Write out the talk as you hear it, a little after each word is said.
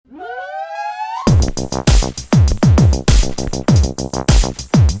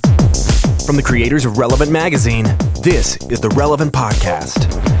From the creators of Relevant Magazine, this is the Relevant Podcast.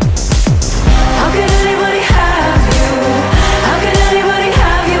 How could anybody have you? How could anybody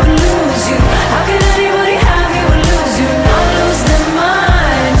have you and lose you? How could anybody have you and lose you? Not lose their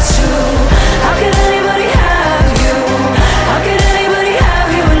minds too. How could anybody have you? How could anybody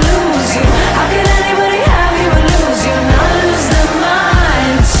have you and lose you? How could anybody have you and lose you? Not lose their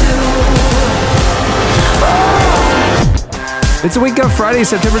minds too. It's a week of Friday,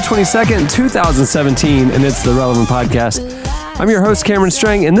 September 22nd, 2017, and it's the Relevant Podcast. I'm your host, Cameron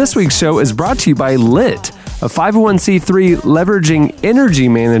Strang, and this week's show is brought to you by LIT, a 501c3 leveraging energy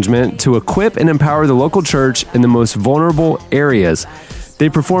management to equip and empower the local church in the most vulnerable areas. They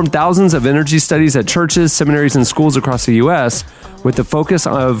perform thousands of energy studies at churches, seminaries, and schools across the U.S. with the focus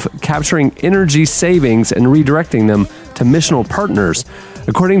of capturing energy savings and redirecting them to missional partners.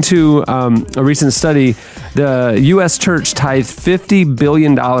 According to a recent study, the U.S. church tithed $50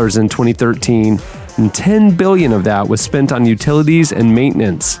 billion in 2013, and $10 billion of that was spent on utilities and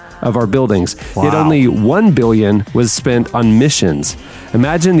maintenance of our buildings. Wow. Yet only $1 billion was spent on missions.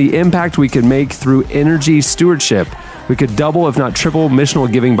 Imagine the impact we could make through energy stewardship. We could double, if not triple,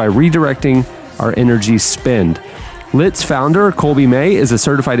 missional giving by redirecting our energy spend. LIT's founder, Colby May, is a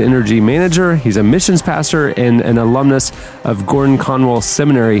certified energy manager. He's a missions pastor and an alumnus of Gordon Conwell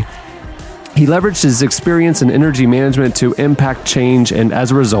Seminary. He leveraged his experience in energy management to impact change and,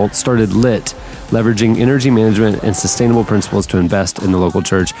 as a result, started LIT, leveraging energy management and sustainable principles to invest in the local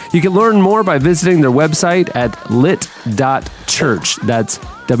church. You can learn more by visiting their website at lit.church. That's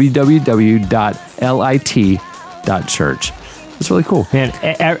www.lit.church. It's really cool. Man,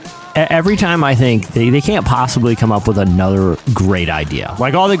 every time I think they can't possibly come up with another great idea.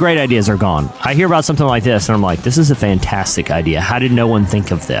 Like, all the great ideas are gone. I hear about something like this, and I'm like, this is a fantastic idea. How did no one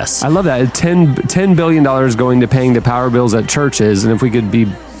think of this? I love that. $10 billion going to paying the power bills at churches, and if we could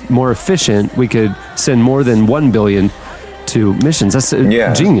be more efficient, we could send more than $1 billion to missions. That's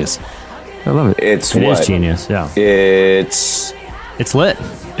genius. I love it. It is genius, yeah. It's lit.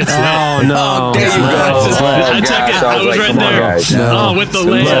 It's oh, no. There you go. I took it. I was right there. Guys. No. Oh, with the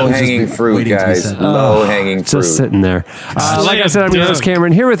lamb. Low-hanging fruit, guys. Low-hanging fruit. Just sitting there. Like I said, I'm your host,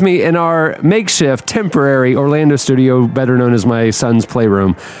 Cameron. Here with me in our makeshift, temporary Orlando studio, better known as my son's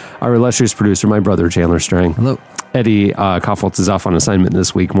playroom, our illustrious producer, my brother, Chandler Strang. Hello. Eddie Kaufholz is off on assignment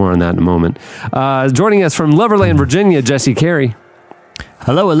this week. More on that in a moment. Joining us from Loverland, Virginia, Jesse Carey.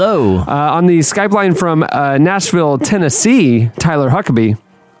 Hello, hello. On the Skype line from Nashville, Tennessee, Tyler Huckabee.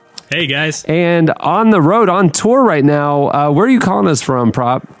 Hey, guys. And on the road, on tour right now, where are you calling us from,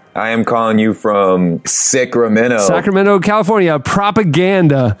 Prop? I am calling you from Sacramento, California.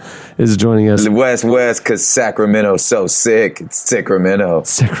 Propaganda is joining us. West, because Sacramento's so sick. It's Sacramento.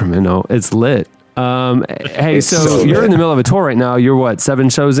 It's lit. Hey, It's so you're in the middle of a tour right now. You're what, 7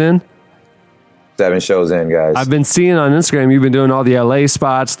 shows in? 7 shows in, guys. I've been seeing on Instagram, you've been doing all the LA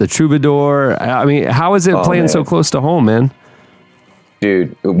spots, the Troubadour. I mean, how is it playing so close to home, man?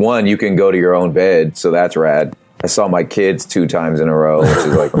 Dude, one, you can go to your own bed, so that's rad. I saw my kids 2 times in a row, which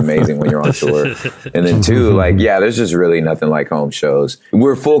is like amazing when you're on tour. And then 2, there's just really nothing like home shows.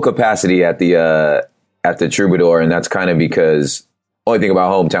 We're full capacity at the Troubadour, and that's kind of because only thing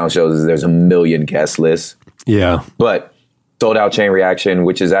about hometown shows is there's a million guest lists. Yeah. But Sold Out Chain Reaction,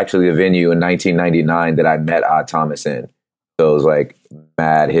 which is actually the venue in 1999 that I met Odd Thomas in. So it was like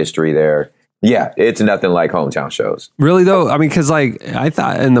mad history there. Yeah, it's nothing like hometown shows. Really, though? I mean, because I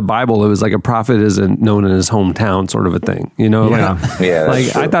thought in the Bible, it was like a prophet isn't known in his hometown sort of a thing, you know? Yeah.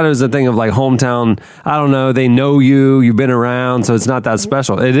 That's true. I thought it was a thing of like hometown, I don't know, they know you've been around, so it's not that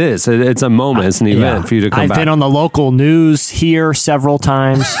special. It is. It's a moment. It's an event for you to come back. I've been on the local news here several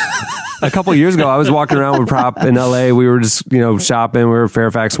times. A couple of years ago, I was walking around with Prop in LA. We were just, shopping. We were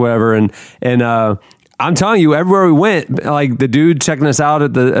Fairfax, whatever. And I'm telling you, everywhere we went, like the dude checking us out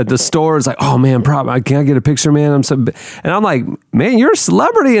at the store is like, "Oh man, Prop, can I get a picture, man?" And I'm like, "Man, you're a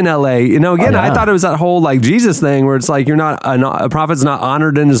celebrity in LA." I thought it was that whole like Jesus thing where it's like you're not a prophet's not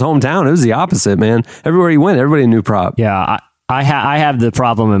honored in his hometown. It was the opposite, man. Everywhere he went, everybody knew Prop. Yeah, I have the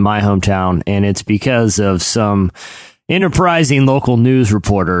problem in my hometown, and it's because of some enterprising local news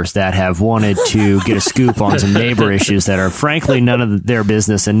reporters that have wanted to get a scoop on some neighbor issues that are frankly none of their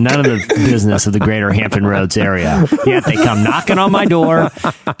business and none of the business of the greater Hampton Roads area. Yet they come knocking on my door,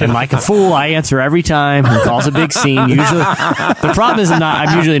 and like a fool, I answer every time and cause a big scene. Usually, the problem is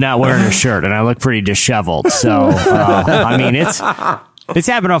I'm usually not wearing a shirt and I look pretty disheveled. So, it's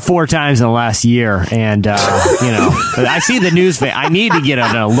happened 4 times in the last year, and I see the news van. I need to get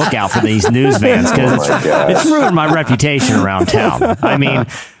on a lookout for these news vans because it's ruined my reputation around town. I mean,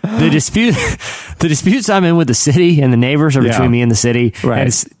 the disputes I'm in with the city and the neighbors are between me and the city. Right.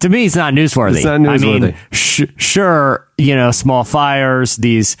 And to me, it's not newsworthy. It's not newsworthy. I mean, sure, small fires,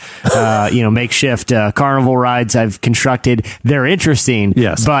 these, makeshift carnival rides I've constructed, they're interesting.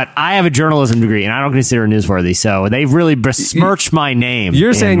 Yes. But I have a journalism degree and I don't consider it newsworthy. So they've really besmirched my name.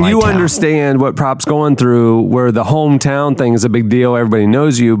 You're saying you town. understand what Prop's going through, where the hometown thing is a big deal. Everybody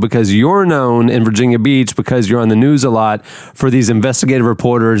knows you because you're known in Virginia Beach because you're on the news a lot for these investigative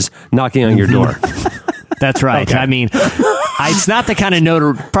reporters knocking on your door. That's right. Okay. I mean, it's not the kind of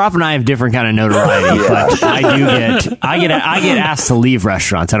Prop and I have different kind of notoriety, but I get asked to leave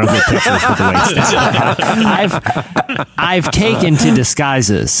restaurants. I don't get pictures with the waitstaff. I've taken to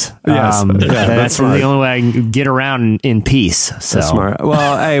disguises. Yes. That's the only way I can get around in peace. So That's smart.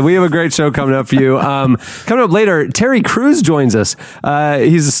 Well, hey, we have a great show coming up for you. Coming up later, Terry Crews joins us.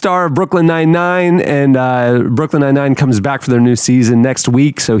 He's a star of Brooklyn Nine-Nine, and Brooklyn Nine-Nine comes back for their new season next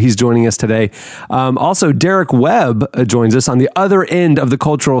week, so he's joining us today. Also, Derek Webb joins us on the other end of the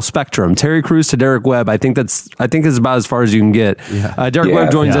cultural spectrum. Terry Crews to Derek Webb. I think it's about as far as you can get. Yeah. Derek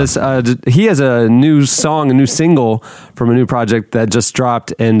Webb joins us. He has a new song, a new single from a new project that just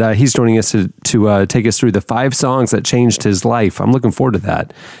dropped, and he's joining us to take us through the 5 songs that changed his life. I'm looking forward to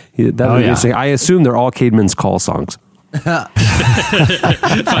that. That'll be interesting. I assume they're all Caedmon's Call songs. If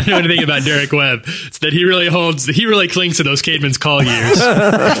I know anything about Derek Webb, it's that he really clings to those Caedmon's Call years.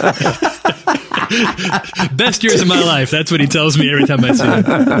 Best years of my life. That's what he tells me every time I see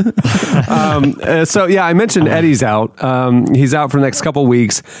him. I mentioned Eddie's out. He's out for the next couple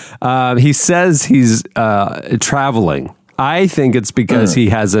weeks. He says he's traveling. I think it's because he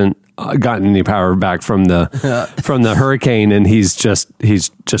hasn't gotten any power back from the hurricane, and he's just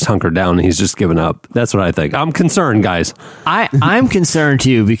hunkered down and he's just given up. That's what I think. I'm concerned, guys. I'm concerned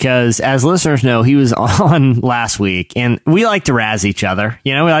too, because as listeners know, he was on last week, and we like to razz each other.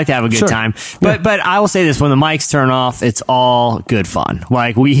 We like to have a good time. But I will say this: when the mics turn off, it's all good fun.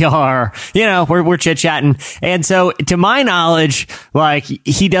 Like we are, we're chit chatting, and so to my knowledge, like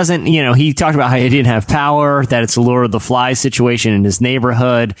he doesn't, he talked about how he didn't have power, that it's a Lord of the Flies situation in his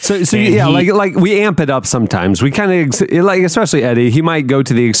neighborhood. So like we amp it up sometimes. We kind of especially Eddie. He might go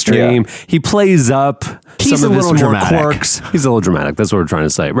to the extreme. Yeah. He plays up some of his more quirks. He's a little dramatic. That's what we're trying to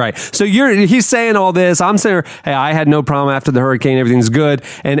say, right? So he's saying all this. I'm saying, hey, I had no problem after the hurricane. Everything's good.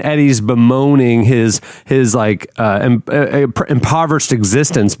 And Eddie's bemoaning his impoverished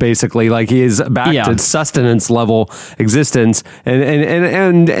existence, basically, like he is back to sustenance level existence.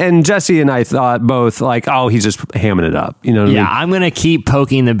 And Jesse and I thought both like, oh, he's just hamming it up. You know what I mean? I'm going to keep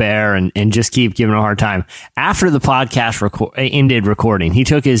poking the bear and just keep giving him a hard time. After the podcast ended recording, he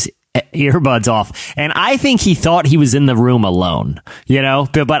took his earbuds off, and I think he thought he was in the room alone,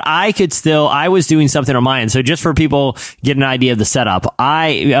 but I was doing something on my end. So just for people get an idea of the setup,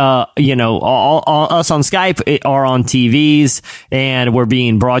 all us on Skype are on TVs and we're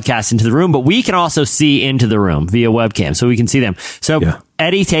being broadcast into the room, but we can also see into the room via webcam, so we can see them. So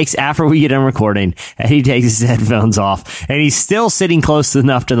Eddie after we get done recording, Eddie takes his headphones off, and he's still sitting close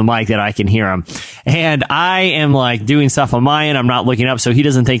enough to the mic that I can hear him. And I am like doing stuff on my end. I'm not looking up, so he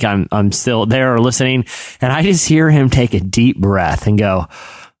doesn't think I'm still there or listening. And I just hear him take a deep breath and go,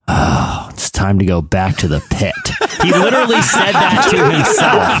 "Oh, it's time to go back to the pit." He literally said that to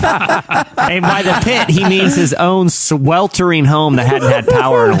himself. And by the pit, he means his own sweltering home that hadn't had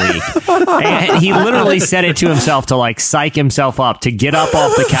power in a week. And he literally said it to himself to like psych himself up, to get up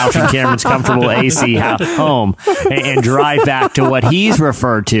off the couch in Cameron's comfortable AC home and drive back to what he's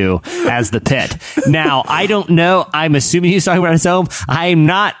referred to as the pit. Now, I don't know. I'm assuming he's talking about his home. I'm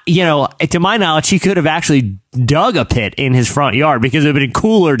not, to my knowledge, he could have actually dug a pit in his front yard because it would have been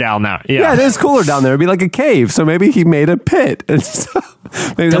cooler down there. Yeah, it is cooler down there. It'd be like a cave. So maybe he made a pit. And so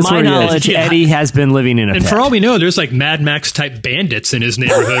maybe to my knowledge, Eddie has been living in a pit. And for all we know, there's like Mad Max type bandits in his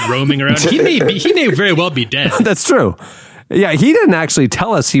neighborhood roaming around. He may very well be dead. That's true. Yeah, he didn't actually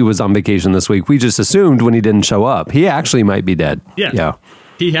tell us he was on vacation this week. We just assumed when he didn't show up. He actually might be dead. Yeah.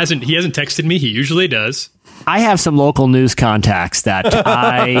 He hasn't texted me. He usually does. I have some local news contacts that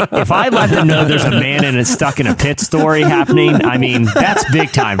if I let them know there's a man and it's stuck in a pit story happening, I mean, that's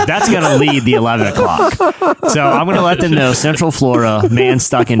big time. That's going to lead the 11 o'clock. So I'm going to let them know, Central Florida, man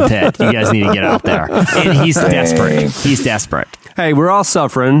stuck in pit. You guys need to get out there. And he's desperate. He's desperate. Hey, we're all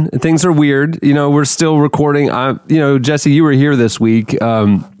suffering. Things are weird. We're still recording. Jesse, you were here this week.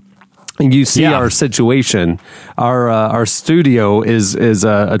 You see our situation. Our studio is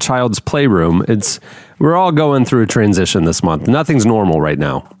a child's playroom. We're all going through a transition this month. Nothing's normal right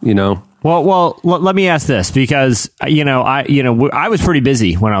now. Well, let me ask this because I was pretty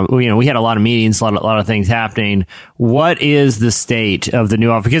busy when we had a lot of meetings, a lot of things happening. What is the state of the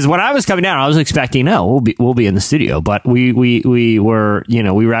new office? Because when I was coming down, I was expecting we'll be in the studio, but we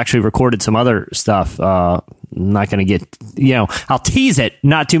were actually recorded some other stuff. I'm not going to get I'll tease it,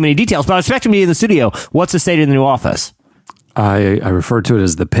 not too many details, but I was expecting to be in the studio. What's the state of the new office? I refer to it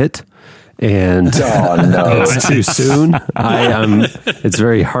as the pit. And it's too soon. It's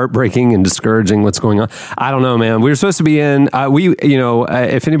very heartbreaking and discouraging what's going on. I don't know, man. We were supposed to be in,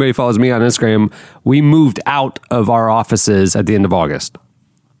 if anybody follows me on Instagram, we moved out of our offices at the end of August.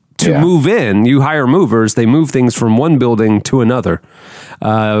 To move in, you hire movers. They move things from one building to another.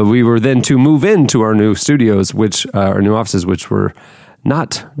 We were then to move into our new studios, our new offices, which were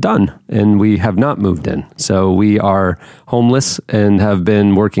not done, and we have not moved in. So we are homeless and have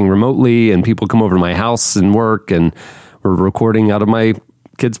been working remotely, and people come over to my house and work, and we're recording out of my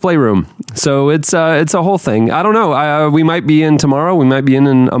kids' playroom. So it's a whole thing. I don't know. We might be in tomorrow. We might be in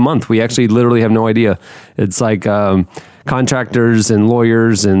a month. We actually literally have no idea. It's like contractors and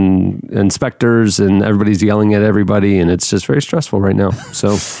lawyers and inspectors, and everybody's yelling at everybody, and it's just very stressful right now.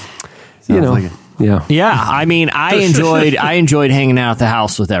 So, Yeah. I mean, I enjoyed hanging out at the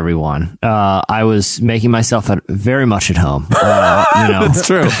house with everyone. I was making myself very much at home. It's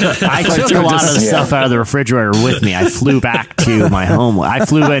true. I took a lot of the stuff out of the refrigerator with me. I flew back to my home. I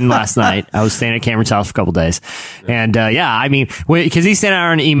flew in last night. I was staying at Cameron's house for a couple days. And, I mean, because he sent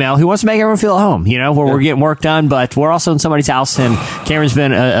out an email. He wants to make everyone feel at home, where we're getting work done, but we're also in somebody's house. And Cameron's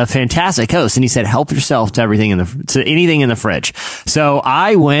been a fantastic host. And he said, help yourself to everything to anything in the fridge. So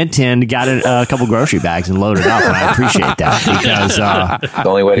I went and got a couple grocery bags and loaded up, and I appreciate that because the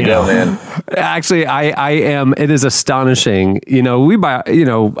only way to go, man. Actually, I am. It is astonishing. We buy.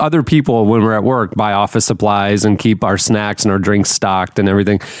 Other people when we're at work buy office supplies and keep our snacks and our drinks stocked and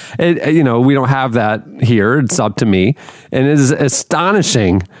everything. We don't have that here. It's up to me, and it is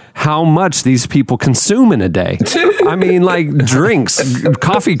astonishing how much these people consume in a day. I mean, like drinks,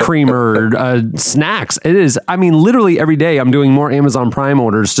 coffee creamer, snacks. It is. I mean, literally every day I'm doing more Amazon Prime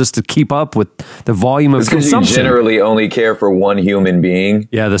orders just to keep up with the volume of consumption. You generally only care for one human being.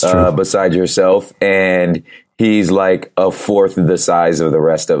 Yeah, that's true. Besides yourself, and he's like a fourth the size of the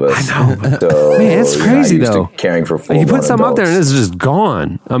rest of us. I know. So man, it's crazy though. Caring for full. You put some up there and it's just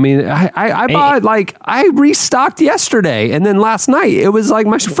gone. I mean, I bought I restocked yesterday, and then last night it was like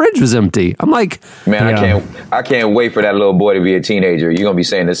my fridge was empty. I'm like, man, I can't wait for that little boy to be a teenager. You're gonna be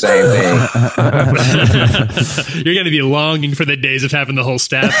saying the same thing. You're gonna be longing for the days of having the whole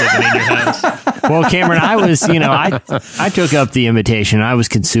staff living in your house. Well, Cameron, I was, I took up the invitation. I was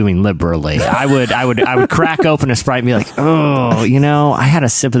consuming liberally. I would crack open a Sprite and be like, I had a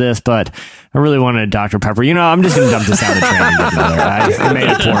sip of this, but I really wanted a Dr. Pepper. I'm just going to dump this down the drain. I made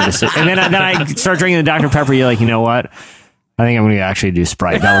a poor decision. And then I start drinking the Dr. Pepper. You're like, you know what? I think I'm going to actually do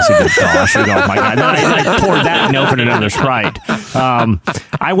Sprite. That was a good call. I should go, oh my God. Then I poured that and opened another Sprite.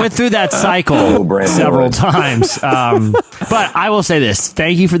 I went through that cycle several times. But I will say this.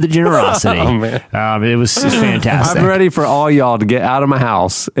 Thank you for the generosity. Oh, man. It was fantastic. I'm ready for all y'all to get out of my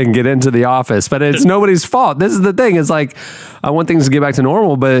house and get into the office, but it's nobody's fault. This is the thing. It's like, I want things to get back to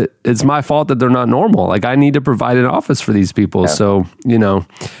normal, but it's my fault that they're not normal. Like, I need to provide an office for these people. Yeah. So,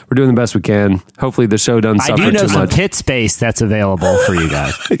 we're doing the best we can. Hopefully the show doesn't suffer too much. I do know some pit space that's available for you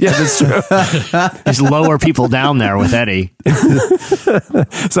guys. Yeah, that's true. Just lower people down there with Eddie.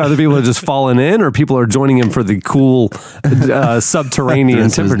 So other people are just falling in, or people are joining him for the cool subterranean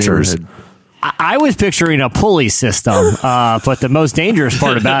temperatures? I was picturing a pulley system, but the most dangerous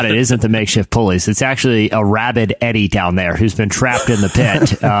part about it isn't the makeshift pulleys. It's actually a rabid Eddie down there who's been trapped in the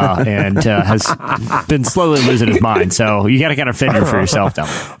pit and has been slowly losing his mind. So you got to kind of figure for yourself down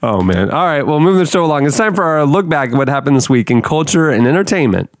there. Oh, man. All right. Well, moving the show along. It's time for our look back at what happened this week in culture and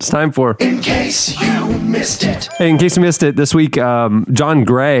entertainment. It's time for In Case You Missed It. Hey, in case you missed it, this week, John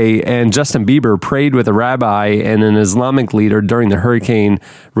Gray and Justin Bieber prayed with a rabbi and an Islamic leader during the hurricane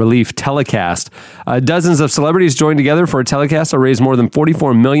relief telecast. Dozens of celebrities joined together for a telecast that raised more than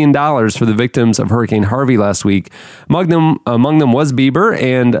 $44 million for the victims of Hurricane Harvey last week. Among them was Bieber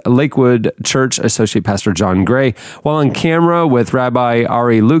and Lakewood Church Associate Pastor John Gray. While on camera with Rabbi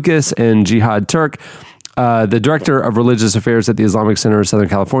Ari Lucas and Jihad Turk, the director of religious affairs at the Islamic Center of Southern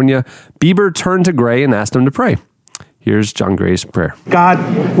California, Bieber turned to Gray and asked him to pray. Here's John Gray's prayer.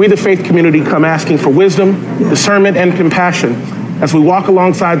 God, we the faith community come asking for wisdom, discernment, and compassion as we walk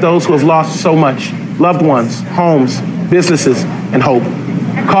alongside those who have lost so much, loved ones, homes, businesses, and hope.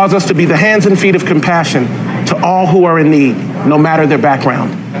 Cause us to be the hands and feet of compassion to all who are in need, no matter their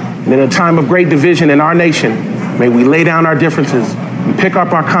background. And in a time of great division in our nation, may we lay down our differences and pick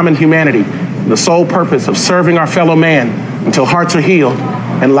up our common humanity in the sole purpose of serving our fellow man until hearts are healed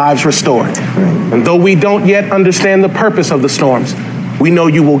and lives restored. And though we don't yet understand the purpose of the storms, we know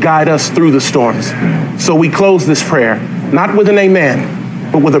you will guide us through the storms. So we close this prayer, not with an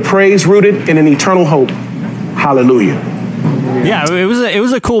amen, but with a praise rooted in an eternal hope. Hallelujah. Yeah, it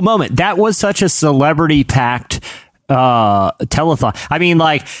was a cool moment. That was such a celebrity-packed telethon. I mean,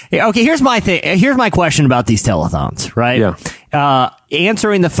 like, okay, here's my thing. Here's my question about these telethons, right? Yeah.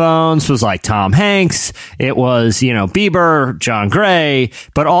 Answering the phones was like Tom Hanks. It was, Bieber, John Gray,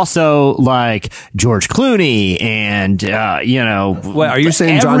 but also like George Clooney and, Wait, are you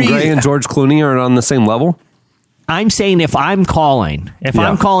saying John Gray and George Clooney are on the same level? I'm saying if I'm calling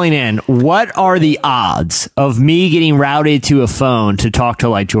in, what are the odds of me getting routed to a phone to talk to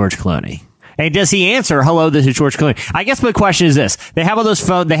like George Clooney? And does he answer, hello, this is George Clooney? I guess my question is this. They have all those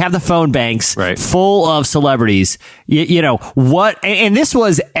they have the phone banks full of celebrities. What, and this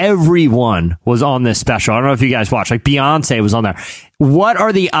was, everyone was on this special. I don't know if you guys watched, like Beyonce was on there. What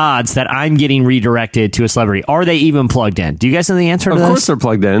are the odds that I'm getting redirected to a celebrity? Are they even plugged in? Do you guys know the answer to this? Of course they're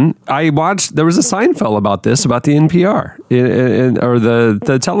plugged in. I watched, there was a Seinfeld about this, about the NPR, or the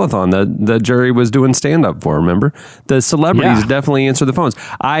telethon that Jerry was doing stand-up for, remember? The celebrities definitely answer the phones.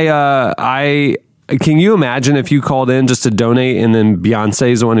 Can you imagine if you called in just to donate and then Beyonce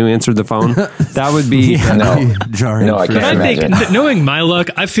is the one who answered the phone? That would be No, I can't imagine. Knowing my luck,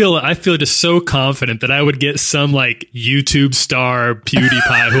 I feel just so confident that I would get some like YouTube star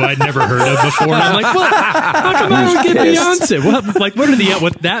PewDiePie who I'd never heard of before. And I'm like, what? How come I don't get Beyonce? What are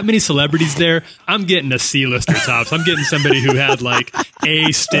with that many celebrities there? I'm getting a C-lister tops. I'm getting somebody who had like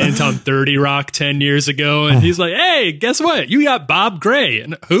a stint on 30 Rock 10 years ago, and he's like, hey, guess what? You got Bob Gray.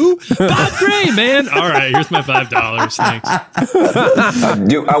 And who? Bob Gray, man. All right, here's my $5. Thanks.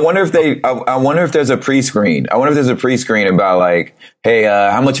 Dude, I wonder if there's a pre-screen. I wonder if there's a pre-screen about like, hey,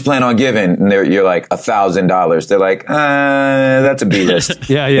 how much you plan on giving? And you're like $1,000. They're like, that's a B list.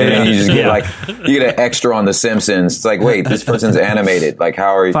 Yeah. And then you just get you get an extra on The Simpsons. It's like, wait, this person's animated. Like,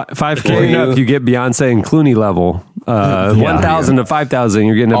 how are you? 5K up, you get Beyonce and Clooney level. 1,000 to 5,000,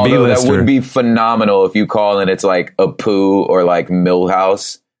 you're getting a B-lister. That would be phenomenal if you call and it's like a Pooh or like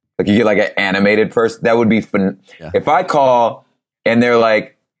Millhouse. Like you get like an animated person. That would be fun. Yeah. If I call and they're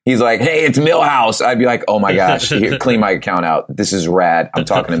like, he's like, hey, it's Millhouse. I'd be like, oh my gosh, here, clean my account out. This is rad. I'm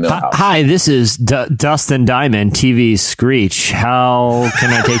talking to Millhouse. Hi, this is Dustin Diamond, TV's Screech. How can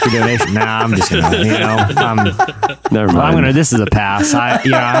I take your donation? Nah, I'm just gonna, never mind. This is a pass. I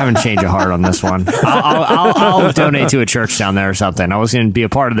haven't changed a heart on this one. I'll donate to a church down there or something. I was going to be a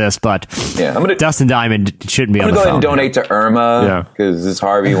part of this, but Dustin Diamond shouldn't be on the phone. I'm going to go ahead and donate to Irma because this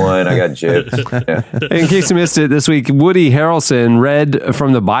Harvey one, I got gypped. Yeah. In case you missed it this week, Woody Harrelson read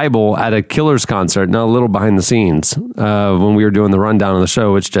from the Bible at a Killers concert. Now, a little behind the scenes when we were doing the rundown of the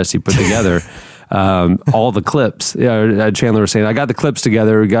show, which Jesse put together. All the clips. Chandler was saying, I got the clips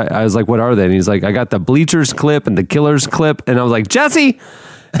together. I was like, what are they? And he's like, I got the Bleachers clip and the Killers clip. And I was like, Jesse.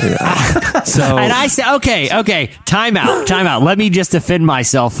 So, and I said, okay, time out. Let me just defend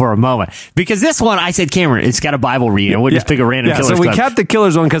myself for a moment, because this one I said, Cameron, it's got a Bible reading. I wouldn't just pick a random Killers. So we kept the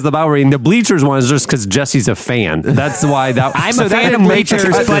Killers one because the Bible reading. The Bleachers one is just because Jesse's a fan. That's why that. I'm a fan of Bleachers,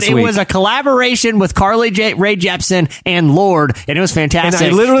 but it was a collaboration with Carly Rae Jepsen and Lorde, and it was fantastic.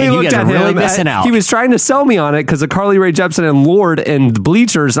 And I literally looked at him. Really missing out. He was trying to sell me on it because of Carly Rae Jepsen and Lorde and the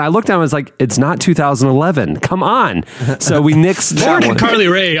Bleachers, and I looked at him and was like, it's not 2011. Come on. So we nixed that Lorde one. and Carly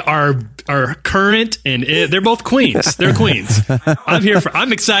Rae are current, and they're both queens. They're queens.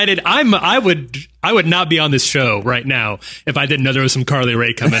 I'm excited. I would not be on this show right now if I didn't know there was some Carly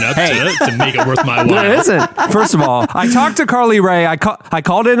Rae coming up to make it worth my while. There isn't. First of all, I talked to Carly Rae. I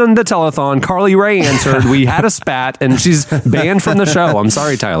called in on the telethon. Carly Rae answered. We had a spat, and she's banned from the show. I'm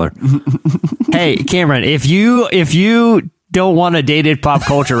sorry, Tyler. Hey, Cameron, if you don't want a dated pop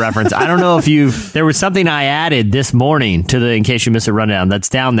culture reference, I don't know if there was something I added this morning to the In Case You Missed a Rundown that's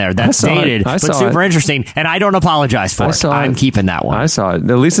down there that's dated but super interesting, and I don't apologize for it. I'm keeping that one. I saw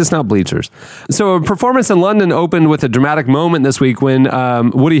it. At least it's not Bleachers. So a performance in London opened with a dramatic moment this week when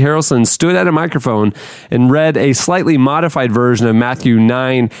Woody Harrelson stood at a microphone and read a slightly modified version of Matthew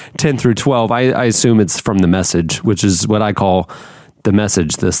 9:10 through 12. I assume it's from The Message, which is what I call The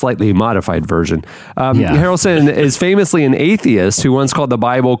Message, the slightly modified version. Harrelson is famously an atheist who once called the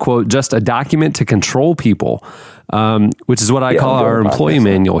Bible, quote, just a document to control people, which is what I call our employee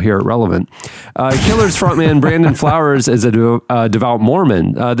manual here at Relevant. Killers frontman Brandon Flowers is a devout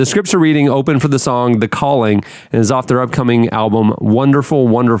Mormon. The scripture reading opened for the song The Calling and is off their upcoming album Wonderful,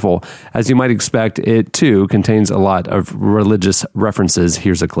 Wonderful. As you might expect, it too contains a lot of religious references.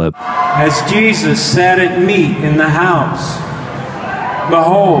 Here's a clip. As Jesus sat at meat in the house,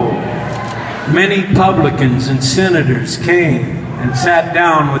 Behold, many publicans and senators came and sat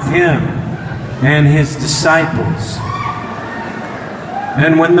down with him and his disciples.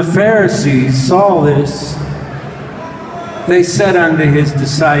 And when the Pharisees saw this, they said unto his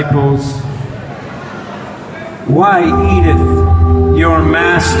disciples, Why eateth your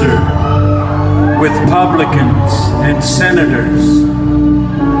master with publicans and senators?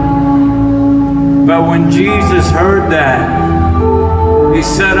 But when Jesus heard that, he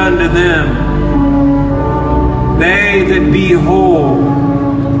said unto them, They that be whole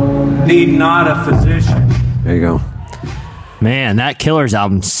need not a physician. There you go. Man, that Killers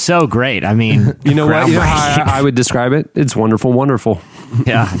album's so great. I mean, You know what? You know how I would describe it? It's wonderful, wonderful.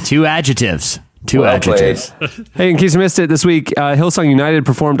 yeah, two adjectives. Two Well adjectives. Hey, in case you missed it, this week, Hillsong United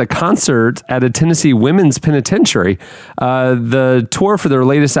performed a concert at a Tennessee women's penitentiary. The tour for their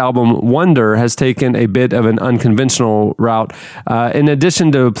latest album, Wonder, has taken a bit of an unconventional route. In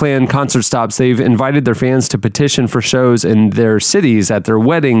addition to planned concert stops, they've invited their fans to petition for shows in their cities, at their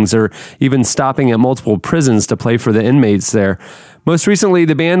weddings, or even stopping at multiple prisons to play for the inmates there. Most recently,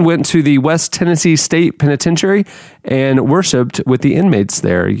 the band went to the West Tennessee State Penitentiary and worshiped with the inmates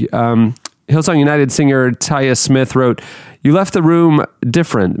there. Hillsong United singer Taya Smith wrote, "You left the room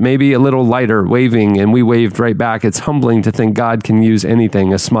different, maybe a little lighter, waving, and we waved right back. It's humbling to think God can use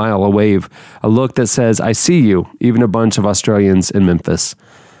anything, a smile, a wave, a look that says, I see you, even a bunch of Australians in Memphis."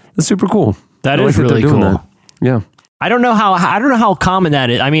 That's super cool. That I is like really they're doing cool. that. Yeah. I don't know how common that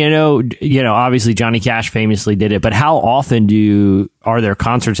is. I mean, I know, obviously Johnny Cash famously did it, but how often are there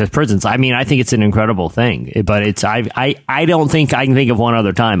concerts at prisons? I mean, I think it's an incredible thing, but I don't think I can think of one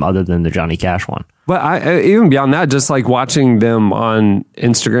other time other than the Johnny Cash one. But even beyond that, just like watching them on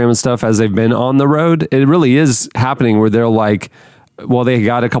Instagram and stuff as they've been on the road, it really is happening where they're like, well, they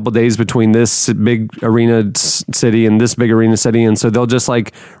got a couple days between this big arena city and this big arena city. And so they'll just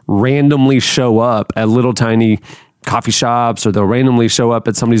like randomly show up at little tiny coffee shops, or they'll randomly show up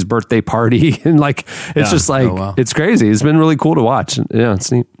at somebody's birthday party. And like, it's just like, It's crazy. It's been really cool to watch. Yeah,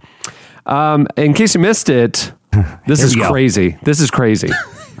 it's neat. In case you missed it, this is crazy. This is crazy.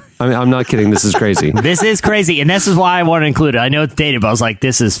 I mean, I'm not kidding. This is crazy. This is crazy. And this is why I want to include it. I know it's dated, but I was like,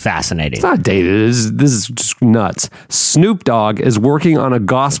 this is fascinating. It's not dated. This is just nuts. Snoop Dogg is working on a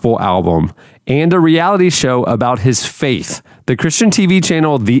gospel album and a reality show about his faith. The Christian TV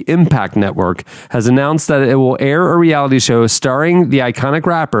channel The Impact Network has announced that it will air a reality show starring the iconic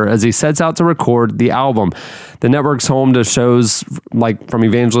rapper as he sets out to record the album. The network's home to shows like from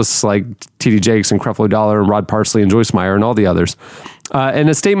evangelists like T.D. Jakes and Creflo Dollar and Rod Parsley and Joyce Meyer and all the others. In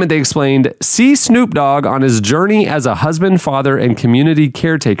a statement, they explained, see Snoop Dogg on his journey as a husband, father, and community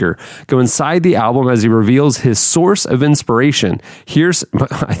caretaker. Go inside the album as he reveals his source of inspiration.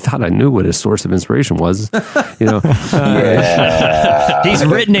 I thought I knew what his source of inspiration was. He's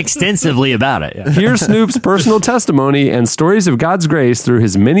written extensively about it. Yeah. Here's Snoop's personal testimony and stories of God's grace through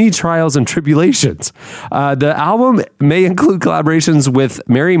his many trials and tribulations. The album may include collaborations with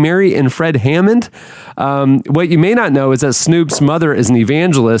Mary and Fred Hammond. What you may not know is that Snoop's mother is an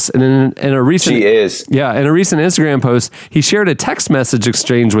evangelist, and in a recent Instagram post, he shared a text message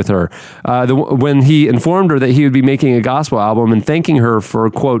exchange with her when he informed her that he would be making a gospel album and thanking her for,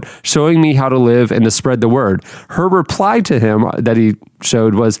 quote, showing me how to live and to spread the word. Her reply to him that he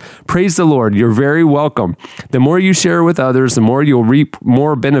showed was, praise the Lord, you're very welcome. The more you share with others, the more you'll reap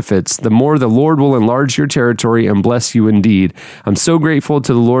more benefits. The more the Lord will enlarge your territory and bless you indeed. I'm so grateful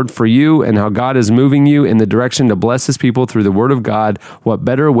to the Lord for you and how God is moving you in the direction to bless his people through the word of God. What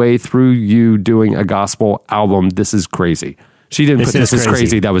better way through you doing a gospel album? This is crazy. She didn't put this is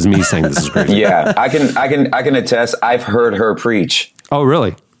crazy. That was me saying this is crazy. Yeah, I can attest. I've heard her preach. Oh,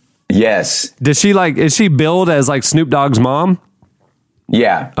 really? Yes. Is she billed as like Snoop Dogg's mom?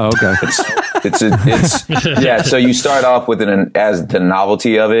 Yeah. Oh, okay. It's yeah. So you start off with as the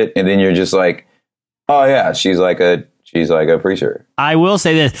novelty of it, and then you're just like, oh yeah, she's like a preacher. I will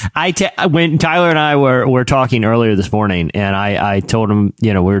say this. When Tyler and I were talking earlier this morning, and I told him,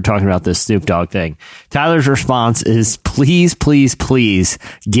 we were talking about this Snoop Dogg thing. Tyler's response is, please, please, please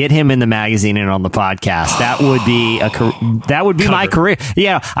get him in the magazine and on the podcast. That would be my career.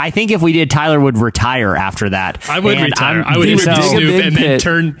 Yeah, I think if we did, Tyler would retire after that. I would retire. I would dig Snoop and then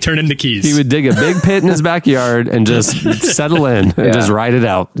turn in the keys. He would dig a big pit in his backyard and just settle in and just ride it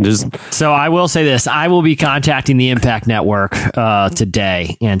out. So I will say this. I will be contacting the Impact Network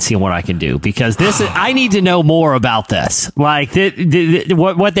today and see what I can do, because I need to know more about this. Like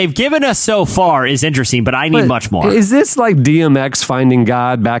what they've given us so far is interesting, but I need much more. Is this like DMX finding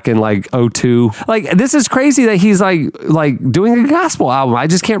God back in like 2002? Like, this is crazy that he's like doing a gospel album. I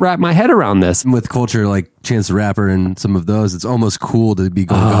just can't wrap my head around this. With culture like Chance the Rapper and some of those, it's almost cool to be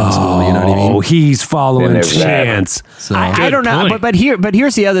going gospel. You know what I mean? Oh, he's following Chance. So I don't know, point. but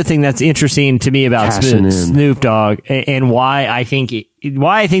here's the other thing that's interesting to me about Snoop Dogg, and why I think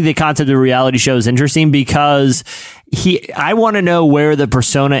the concept of a reality show is interesting, because I want to know where the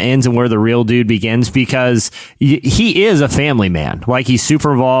persona ends and where the real dude begins, because he is a family man. Like, he's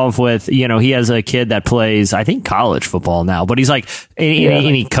super involved with, he has a kid that plays, I think, college football now, but he's like,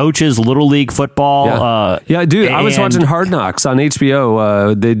 and he coaches Little League football. Yeah, dude, I was watching Hard Knocks on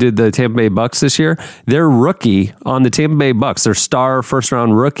HBO. They did the Tampa Bay Bucks this year. Their rookie on the Tampa Bay Bucks, their star first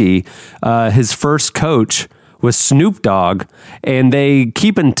round rookie, his first coach was Snoop Dogg, and they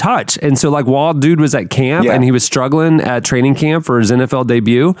keep in touch. And so, like, while dude was at camp and he was struggling at training camp for his NFL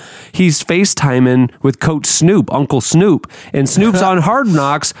debut, he's FaceTiming with Coach Snoop, Uncle Snoop, and Snoop's on Hard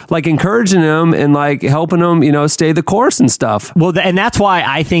Knocks, like, encouraging him and like helping him, stay the course and stuff. Well, and that's why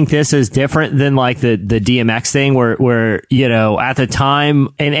I think this is different than like the DMX thing, where at the time,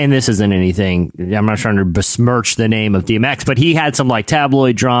 and this isn't anything, I'm not trying to besmirch the name of DMX, but he had some like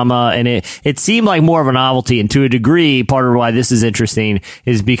tabloid drama, and it seemed like more of a novelty. And to a degree, part of why this is interesting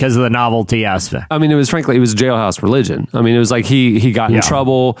is because of the novelty aspect. I mean, it was jailhouse religion. I mean, it was like he got in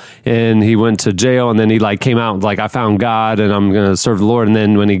trouble and he went to jail, and then he like came out like, I found God and I'm going to serve the Lord. And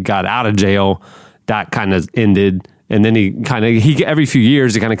then when he got out of jail, that kind of ended. And then he every few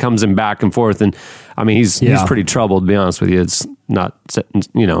years, he kind of comes in back and forth. And I mean, he's pretty troubled, to be honest with you. It's not,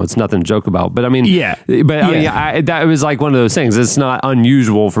 it's nothing to joke about. But I mean, that was like one of those things. It's not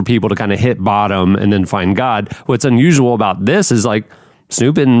unusual for people to kind of hit bottom and then find God. What's unusual about this is like,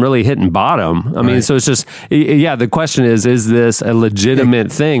 Snoop isn't really hitting bottom. I mean, so it's just, the question is this a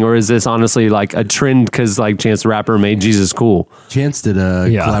legitimate thing, or is this honestly like a trend because like Chance the Rapper made Jesus cool? Chance did a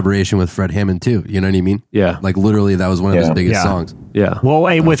collaboration with Fred Hammond too. You know what I mean? Yeah. Like literally that was one of his biggest songs. Yeah. Well,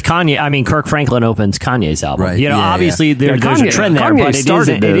 with Kanye, I mean, Kirk Franklin opens Kanye's album. Right. Obviously there's a trend there, Kanye but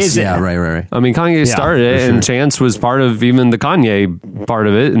started it this. isn't. Yeah, right. I mean, Kanye started it, and Chance was part of even the Kanye part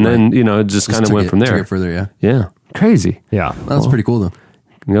of it, and then, it just kind of went from there. Took it further, Yeah. Crazy. Yeah. That's pretty cool though.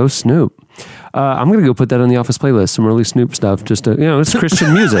 Go Snoop. I'm going to go put that on the Office playlist, some early Snoop stuff, just to, it's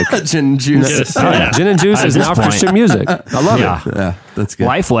Christian music. Gin and juice. Gin and juice is now Christian music. I love it. Yeah, that's good.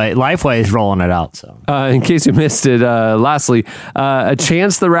 Lifeway is rolling it out. So, in case you missed it, lastly, a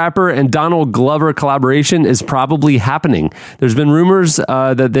Chance the Rapper and Donald Glover collaboration is probably happening. There's been rumors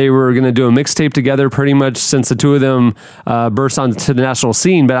that they were going to do a mixtape together pretty much since the two of them burst onto the national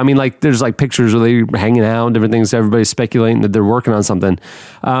scene. But I mean, like, there's like pictures where they're hanging out and different things. Everybody's speculating that they're working on something.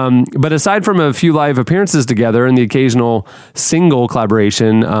 But aside from a few live appearances together and the occasional single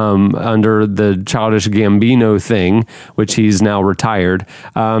collaboration under the Childish Gambino thing, which he's now retired,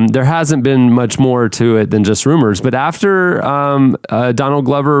 there hasn't been much more to it than just rumors. But after Donald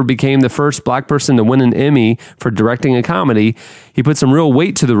Glover became the first black person to win an Emmy for directing a comedy, he put some real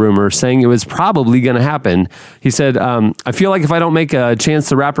weight to the rumor, saying it was probably going to happen. He said, I feel like if I don't make a Chance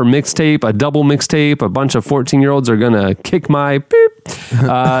the Rapper mixtape, a double mixtape, a bunch of 14-year-olds are going to kick my beep.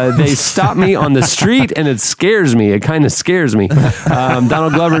 They stop me on the street, and it scares me. It kind of scares me.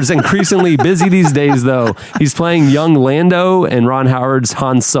 Donald Glover is increasingly busy these days, though. He's playing young Lando in Ron Howard's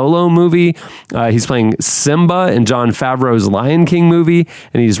Han Solo movie. He's playing Simba in Jon Favreau's Lion King movie,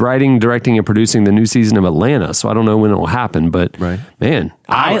 and he's writing, directing, and producing the new season of Atlanta. So I don't know when it will happen, but man,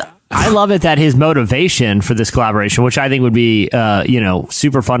 I love it that his motivation for this collaboration, which I think would be,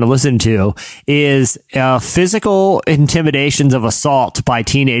 super fun to listen to, is physical intimidations of assault by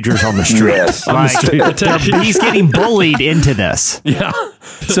teenagers on the street. He's getting bullied into this. Yeah.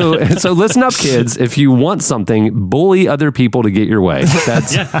 So listen up, kids. If you want something, bully other people to get your way.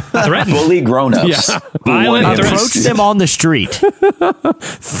 That's threaten. Bully grown-ups. Yeah. Violent Approach them on the street.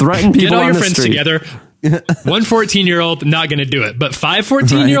 Threaten people Get all on your the friends street. together. One 14-year-old, not going to do it. But 5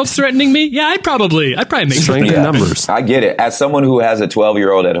 14-year-olds threatening me? Yeah, I'd probably make Strength something in happen. numbers. I get it. As someone who has a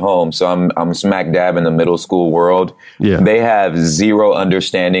 12-year-old at home, so I'm smack dab in the middle school world. Yeah. They have zero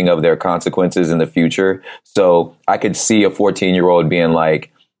understanding of their consequences in the future. So I could see a 14-year-old being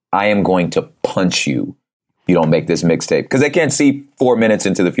like, I am going to punch you if you don't make this mixtape. Because they can't see 4 minutes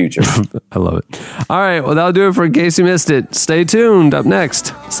into the future. I love it. All right. Well, that'll do it for In Case You Missed It. Stay tuned. Up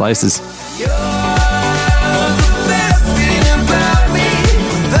next, Slices. You're the best thing about me.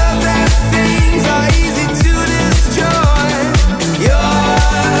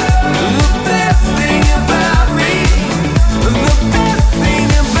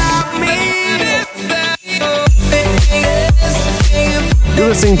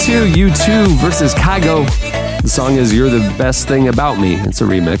 listening to U2 versus Kygo. The song is You're the Best Thing About Me. It's a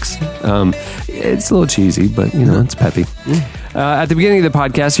remix. It's a little cheesy, but, it's peppy. At the beginning of the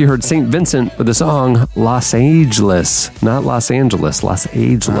podcast, you heard St. Vincent with the song Los Angeles. Not Los Angeles, Los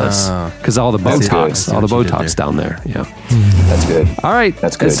Angeles. Because all the Botox down there. Yeah. That's good. All right.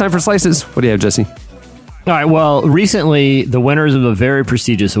 That's good. It's time for Slices. What do you have, Jesse? All right. Well, recently, the winners of a very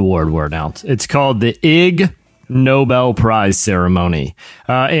prestigious award were announced. It's called the Ig Nobel Prize ceremony.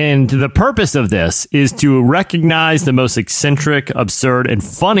 And the purpose of this is to recognize the most eccentric, absurd, and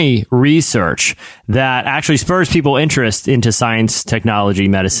funny research that actually spurs people interest into science, technology,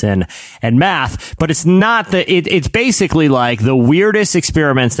 medicine, and math. But it's not it's basically like the weirdest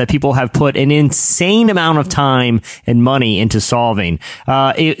experiments that people have put an insane amount of time and money into solving.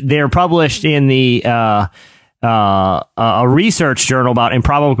 They're published in the, a research journal about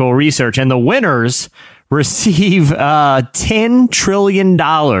improbable research, and the winners receive $10 trillion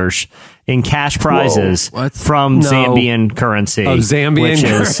in cash prizes from Zambian currency. Oh, Zambian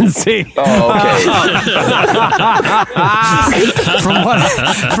currency.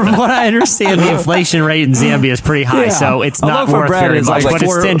 From what I understand, the inflation rate in Zambia is pretty high, so it's not worth very much. But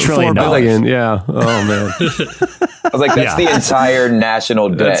it's $10 trillion. Yeah. Oh man. I was like, that's the entire national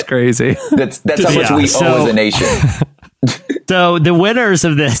debt. That's crazy. That's how much we owe as a nation. So the winners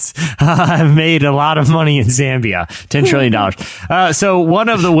of this have made a lot of money in Zambia, $10 trillion. So one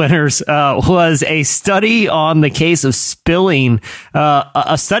of the winners was a study on the case of spilling,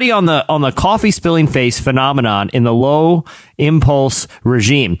 a study on the coffee spilling face phenomenon in the low impulse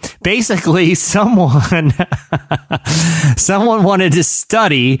regime. Basically, someone wanted to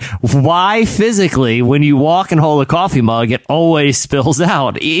study why physically when you walk and hold a coffee mug, it always spills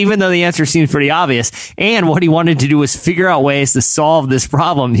out, even though the answer seems pretty obvious. And what he wanted to do was figure out ways to solve this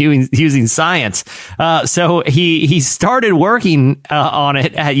problem using science. So he started working on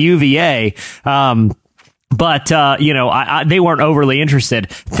it at UVA. But, they weren't overly interested.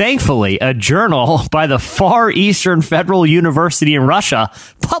 Thankfully, a journal by the Far Eastern Federal University in Russia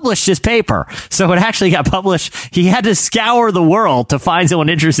published his paper. So it actually got published. He had to scour the world to find someone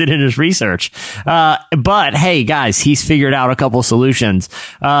interested in his research. But hey, guys, he's figured out a couple solutions.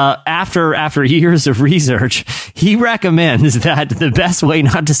 After years of research, he recommends that the best way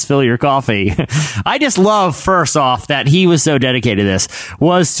not to spill your coffee. I just love, first off, that he was so dedicated to this,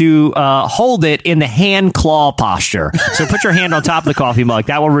 was to hold it in the hand claw posture. So put your hand on top of the coffee mug.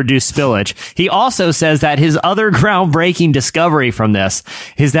 That will reduce spillage. He also says that his other groundbreaking discovery from this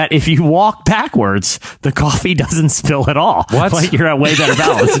is that if you walk backwards, the coffee doesn't spill at all. What? Like you're at way better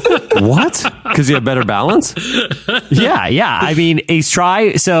balance. What? Because you have better balance? Yeah. I mean,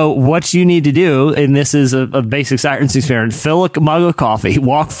 so what you need to do, and this is a basic science experiment, fill a mug of coffee,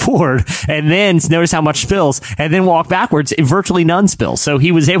 walk forward, and then notice how much spills, and then walk backwards, virtually none spills. So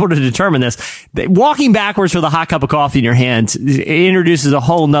he was able to determine this. Walking backwards with a hot cup of coffee in your hand introduces a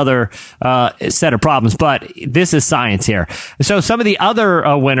whole nother set of problems, but this is science here. So some of the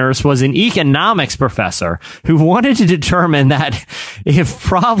other winners was an economics professor who wanted to determine that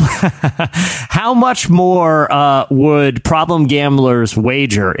how much more would problem gamblers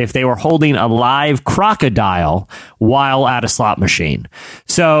wager if they were holding a live crocodile while at a slot machine.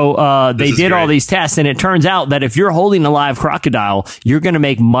 So they did all these tests, and it turns out that if you're holding a live crocodile, you're going to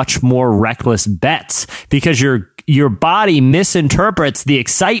make much more reckless bets because your body misinterprets the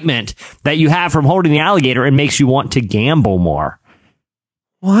excitement that you have from holding the alligator and makes you want to gamble more.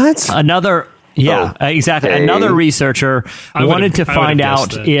 What? Exactly. Another researcher wanted to find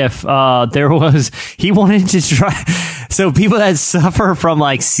out if he wanted to try. So people that suffer from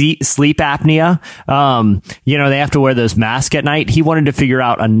like sleep apnea, they have to wear those masks at night. He wanted to figure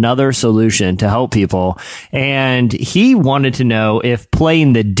out another solution to help people. And he wanted to know if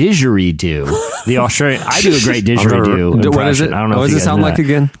playing the didgeridoo, the Australian, I do a great didgeridoo impression. What is it? I don't know what does it sound like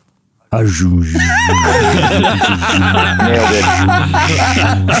again? Nailed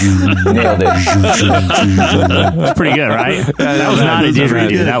it. It's pretty good, right? That was not a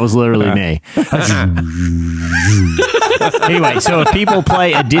didgeridoo. That was literally me. Anyway, so if people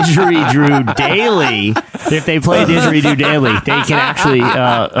play a didgeridoo daily, they can actually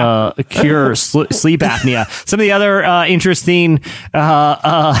cure sleep apnea. Some of the other interesting,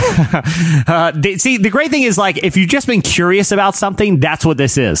 the great thing is, like, if you've just been curious about something, that's what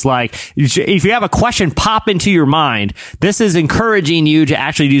this is. Like, if you have a question pop into your mind, this is encouraging you to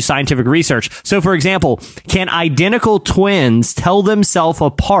actually do scientific research. So, for example, can identical twins tell themselves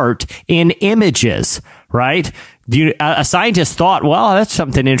apart in images? Right? A scientist thought, well, that's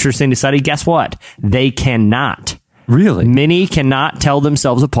something interesting to study. Guess what? They cannot. Really? Many cannot tell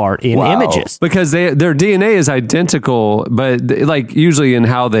themselves apart in images. Because their DNA is identical, but like usually in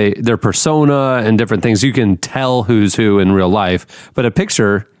how their persona and different things, you can tell who's who in real life. But a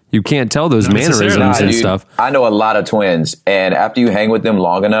picture, you can't tell those mannerisms and stuff. I know a lot of twins, and after you hang with them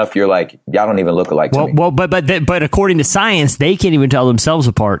long enough, you're like, y'all don't even look alike to me. Well, but according to science, they can't even tell themselves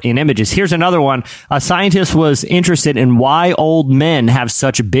apart in images. Here's another one. A scientist was interested in why old men have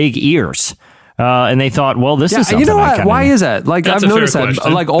such big ears. And they thought, well, this is something. You know what? Why is that? Like, I've noticed that.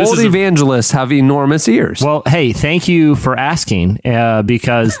 Question. Like, old evangelists have enormous ears. Well, hey, thank you for asking,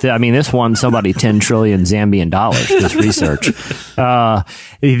 because this won somebody $10 trillion Zambian dollars. This research,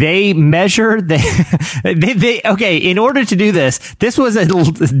 they measured okay. In order to do this, this was a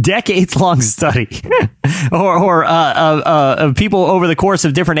decades long study, of people over the course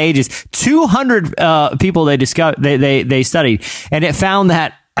of different ages. 200 people they studied, and it found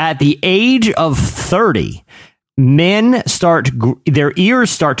that at the age of 30, men their ears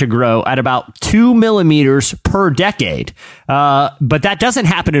start to grow at about 2 millimeters per decade. But that doesn't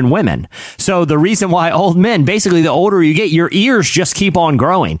happen in women. So the reason why old men, basically the older you get, your ears just keep on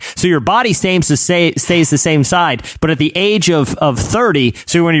growing. So your body stays the same side. But at the age of 30,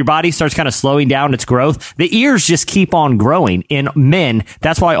 so when your body starts kind of slowing down its growth, the ears just keep on growing in men.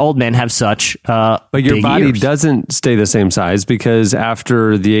 That's why old men have such but your big body ears. doesn't stay the same size, because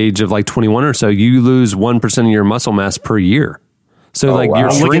after the age of like 21 or so, you lose 1% of your muscle mass per year. So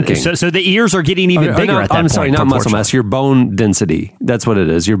you're shrinking. So the ears are getting even bigger at that point. I'm sorry, not muscle mass, your bone density. That's what it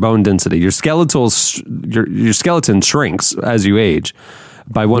is, your bone density. Your skeleton shrinks as you age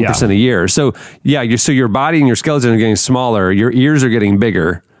by 1% a year. So so your body and your skeleton are getting smaller, your ears are getting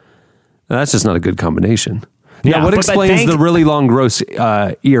bigger. That's just not a good combination. Yeah, what explains the really long, gross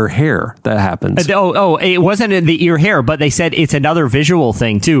ear hair that happens? It wasn't the ear hair, but they said it's another visual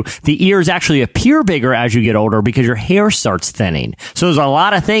thing, too. The ears actually appear bigger as you get older because your hair starts thinning. So there's a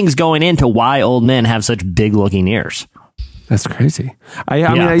lot of things going into why old men have such big-looking ears. That's crazy.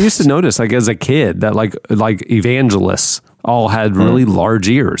 I mean, I used to notice, like, as a kid, that, like evangelists all had really large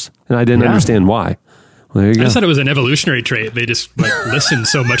ears, and I didn't understand why. Well, there you go. I just thought it was an evolutionary trait. They just listen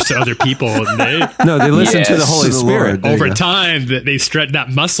so much to other people, and they listen to the Holy Spirit. Over time, that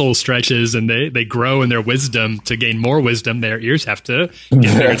muscle stretches, and they grow in their wisdom. To gain more wisdom, their ears have to get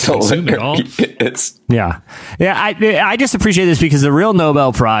bigger to consume it all. Yeah. I just appreciate this because the real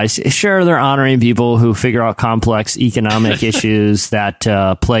Nobel Prize, sure, they're honoring people who figure out complex economic issues that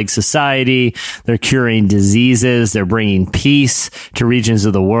plague society. They're curing diseases. They're bringing peace to regions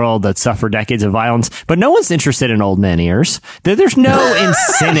of the world that suffer decades of violence. But no one's interested in old men ears. There's no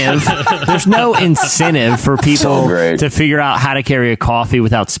incentive. There's no incentive for people to figure out how to carry a coffee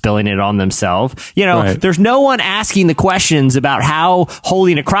without spilling it on themselves. There's no one asking the questions about how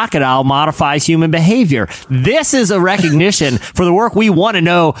holding a crocodile modifies human behavior. This is a recognition for the work we want to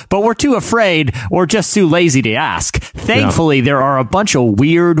know, but we're too afraid or just too lazy to ask. Thankfully, there are a bunch of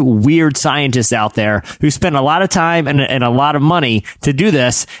weird scientists out there who spend a lot of time and a lot of money to do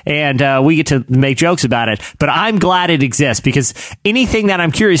this, and we get to make jokes about it. But I'm glad it exists, because anything that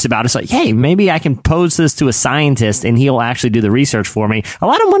I'm curious about, it's like, hey, maybe I can pose this to a scientist and he'll actually do the research for me. A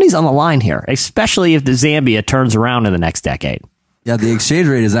lot of money's on the line here, especially if the Zambia turns around in the next decade. Yeah, the exchange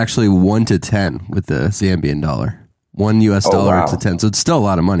rate is actually 1 to 10 with the Zambian dollar. $1 US to 10. So it's still a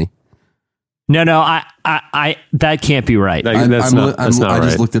lot of money. No, I that can't be right. That's not I right.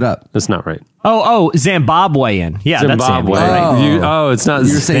 just looked it up. That's not right. Oh, Zimbabwean. Yeah, Zimbabwe. that's Zambia. Right? It's not.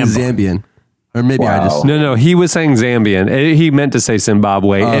 You're saying Zambian. Or maybe I just... No, he was saying Zambian. He meant to say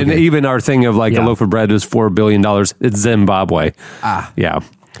Zimbabwe. Okay. And even our thing of like a loaf of bread is $4 billion. It's Zimbabwe. Yeah.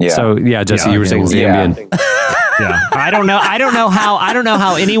 So, Jesse, you were saying Zambian. Yeah. I don't know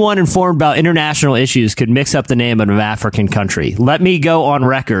how anyone informed about international issues could mix up the name of an African country. Let me go on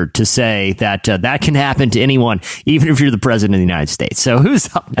record to say that that can happen to anyone, even if you're the president of the United States. So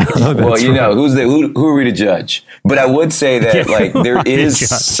who's up next? Who are we to judge? But I would say that there is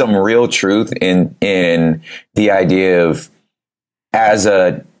some real truth in the idea of as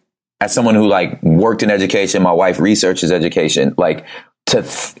someone who worked in education, my wife researches education, to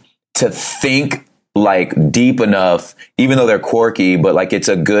think deep enough, even though they're quirky, but it's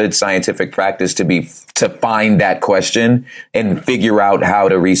a good scientific practice to find that question and figure out how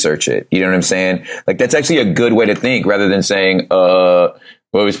to research it. You know what I'm saying? That's actually a good way to think, rather than saying, what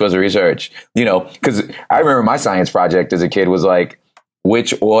are we supposed to research? Because I remember my science project as a kid was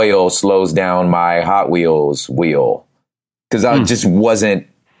which oil slows down my Hot Wheels wheel? Because I just wasn't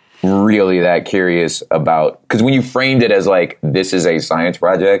really that curious about, because when you framed it as this is a science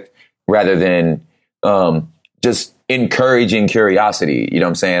project rather than just encouraging curiosity. You know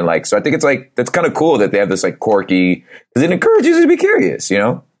what I'm saying? Like, so I think it's like, that's kind of cool that they have this like quirky, because it encourages you to be curious, you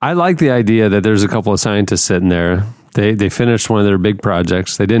know? I like the idea that there's a couple of scientists sitting there. They finished one of their big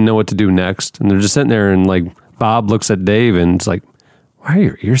projects. They didn't know what to do next. And they're just sitting there, and like Bob looks at Dave and it's like, why are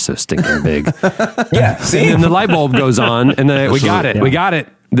your ears so stinking big? Yeah. See? And then the light bulb goes on, and then we got it. Yeah. We got it.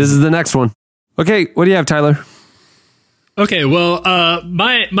 This is the next one. Okay, what do you have, Tyler? Okay, well,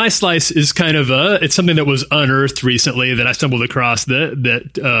 my slice is kind of it's something that was unearthed recently that I stumbled across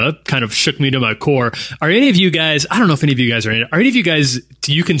that kind of shook me to my core. Are any of you guys? I don't know if any of you guys are in it. Are any of you guys?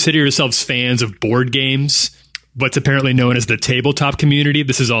 Do you consider yourselves fans of board games? What's apparently known as the tabletop community.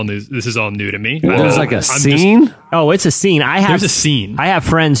 This is all new. This is all new to me. There's like a scene. It's a scene. There's a scene. I have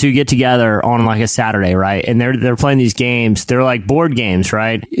friends who get together on like a Saturday, right? And they're playing these games. They're like board games,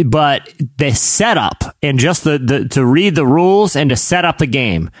 right? But the setup and just the to read the rules and to set up the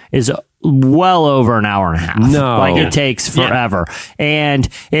game is well over an hour and a half. No. Like it takes forever. Yeah. And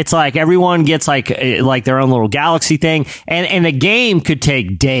it's like everyone gets like their own little galaxy thing. And the game could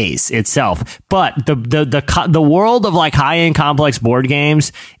take days itself. But the world of like high-end complex board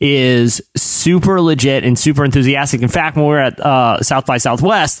games is super legit and super enthusiastic. In fact, when we were at South by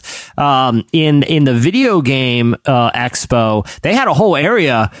Southwest, in the video game expo, they had a whole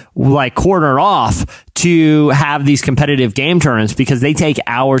area like cornered off to have these competitive game tournaments because they take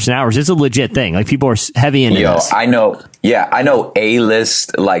hours and hours. It's a legit thing. Like people are heavy into this. I know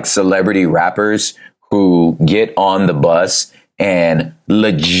A-list like celebrity rappers who get on the bus and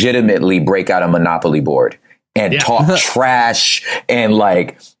legitimately break out a Monopoly board and talk trash and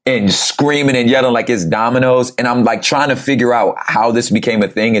screaming and yelling like it's dominoes. And I'm like trying to figure out how this became a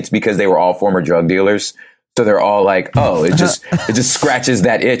thing. It's because they were all former drug dealers. So they're all like, oh, it just scratches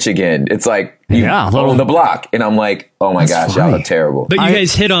that itch again. It's like you own the block, and I'm like, oh my gosh, y'all are terrible. But you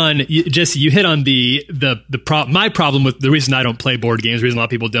guys hit on my problem with the reason I don't play board games. The reason a lot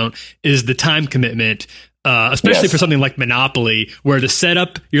of people don't is the time commitment. Especially for something like Monopoly, where the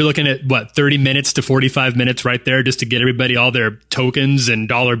setup, you're looking at 30 minutes to 45 minutes right there just to get everybody all their tokens and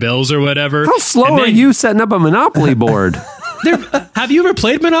dollar bills or whatever. How slow are you setting up a Monopoly board? Have you ever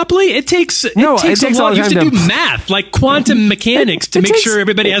played Monopoly? It takes a lot. You have to do math, like quantum mechanics, to make sure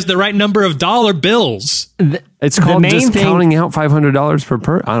everybody has the right number of dollar bills. It's called just counting out $500 per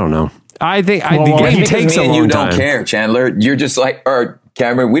person. I don't know. I think the game takes a long time. You don't care, Chandler. You're just like,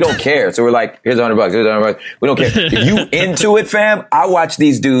 Cameron, we don't care. So we're like, here's $100. Here's $100. We don't care. If you into it, fam, I watch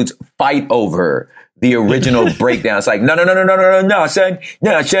these dudes fight over the original breakdown. It's like, no, son.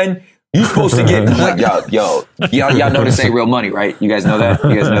 You supposed to get like y'all know this ain't real money, right? You guys know that?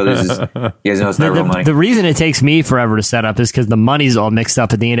 You guys know it's not real money. The reason it takes me forever to set up is because the money's all mixed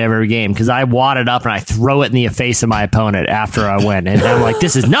up at the end of every game. Because I wad it up and I throw it in the face of my opponent after I win, and I'm like,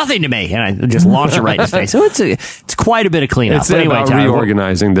 "This is nothing to me," and I just launch it right in his face. So it's quite a bit of cleanup. It's about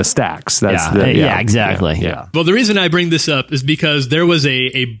reorganizing the stacks. That's exactly. Yeah. Well, the reason I bring this up is because there was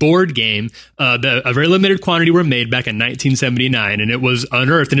a board game, a very limited quantity were made back in 1979, and it was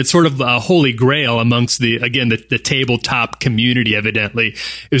unearthed, and it's sort of a holy grail amongst the tabletop community. Evidently,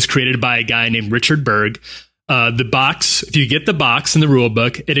 it was created by a guy named Richard Berg. The box, if you get the box in the rule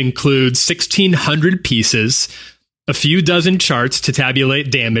book, it includes 1,600 pieces, a few dozen charts to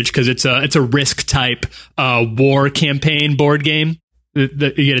tabulate damage because it's a risk type war campaign board game. You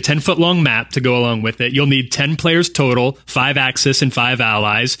get a 10-foot long map to go along with it. You'll need 10 players total, 5 Axis and 5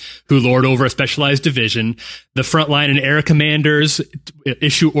 allies who lord over a specialized division. The frontline and air commanders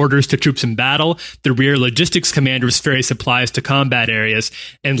issue orders to troops in battle. The rear logistics commanders ferry supplies to combat areas.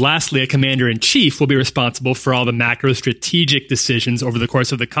 And lastly, a commander-in-chief will be responsible for all the macro strategic decisions over the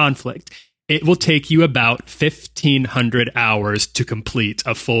course of the conflict. It will take you about 1,500 hours to complete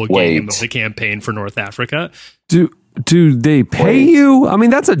a full game of the campaign for North Africa. Do they pay you? I mean,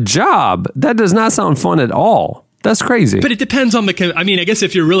 that's a job. That does not sound fun at all. That's crazy. But it depends on I guess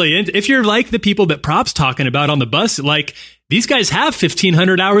if you're really if you're like the people that Prop's talking about on the bus, like these guys have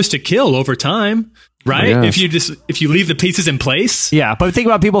 1,500 hours to kill over time. Right? If you leave the pieces in place. Yeah, but think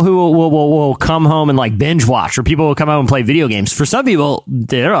about people who will come home and like binge watch, or people will come home and play video games. For some people,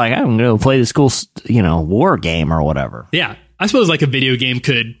 they're like, I'm going to play this cool, war game or whatever. Yeah. I suppose like a video game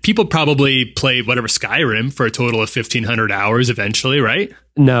people probably play whatever Skyrim for a total of 1,500 hours eventually, right?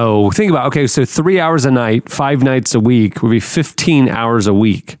 No, think about, so 3 hours a night, 5 nights a week would be 15 hours a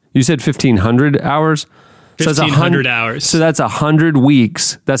week. You said 1,500 hours? 1,500 hours. So that's 100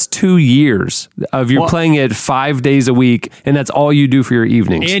 weeks. That's 2 years of you're playing it 5 days a week, and that's all you do for your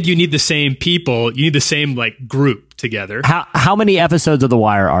evenings. And you need the same people. You need the same group together. How many episodes of The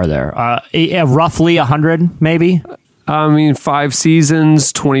Wire are there? Roughly 100, maybe? 5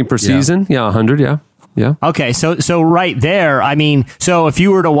 seasons, 20 per season. Yeah, 100, yeah. Yeah. Okay, so right there, I mean, so if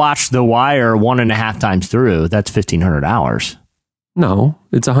you were to watch The Wire 1.5 times through, that's 1,500 hours. No,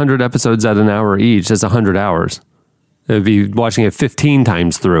 it's 100 episodes at an hour each. That's 100 hours. It'd be watching it 15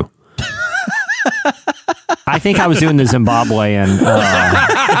 times through. I think I was doing the Zimbabwean.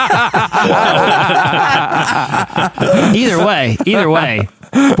 Either way,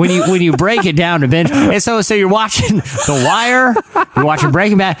 when you break it down to binge, and so you're watching The Wire, you're watching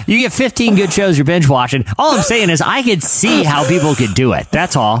Breaking Bad, you get 15 good shows you're binge watching. All I'm saying is I could see how people could do it.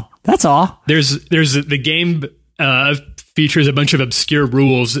 That's all. There's the game features a bunch of obscure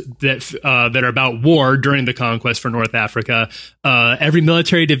rules that are about war during the conquest for North Africa. Every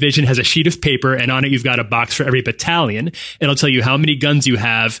military division has a sheet of paper, and on it you've got a box for every battalion. It'll tell you how many guns you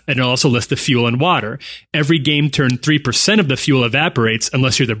have, and it'll also list the fuel and water. Every game turn 3% of the fuel evaporates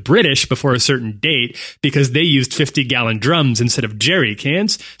unless you're the British before a certain date, because they used 50-gallon drums instead of jerry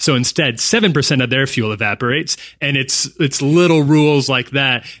cans. So instead, 7% of their fuel evaporates, and it's little rules like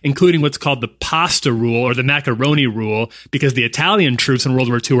that, including what's called the pasta rule or the macaroni rule, because the Italian troops in World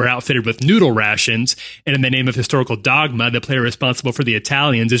War II were outfitted with noodle rations, and in the name of historical dogma, the player responsible for the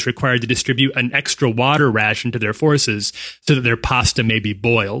Italians is required to distribute an extra water ration to their forces so that their pasta may be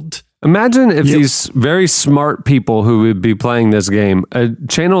boiled. Imagine if these very smart people who would be playing this game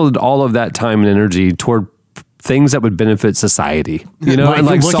channeled all of that time and energy toward things that would benefit society. You know, like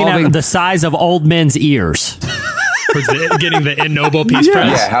looking solving at the size of old men's ears. Getting the Nobel Peace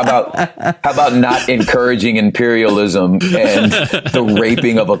Prize. Yeah, how about not encouraging imperialism and the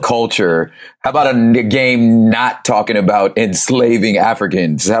raping of a culture? How about a game not talking about enslaving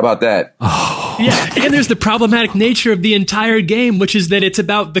Africans? How about that? Yeah, and there's the problematic nature of the entire game, which is that it's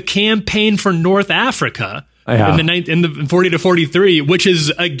about the campaign for North Africa. Yeah. In the 40 to 43, which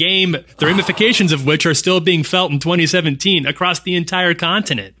is a game, the ramifications of which are still being felt in 2017 across the entire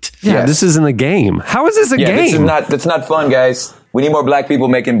continent. Yeah, Yes. this isn't a game. How is this a game? That's not fun, guys. We need more black people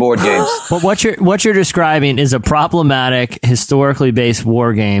making board games. But what you're describing is a problematic, historically based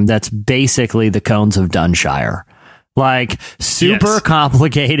war game that's basically the Cones of Dunshire. Like, super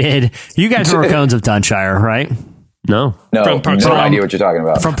complicated. You guys remember Cones of Dunshire, right? No. No, From Parks no and Rec. idea what you're talking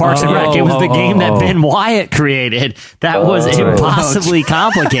about. From Parks and Rec. It was the game that Ben Wyatt created that was impossibly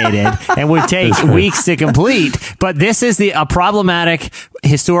complicated and would take weeks to complete. But this is a problematic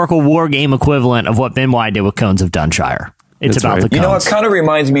historical war game equivalent of what Ben Wyatt did with Cones of Dunshire. It's That's about right. the cones. You know, it kind of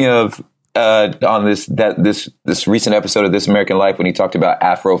reminds me of on this recent episode of This American Life when he talked about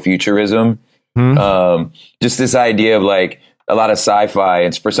Afrofuturism. Just this idea of like a lot of sci-fi,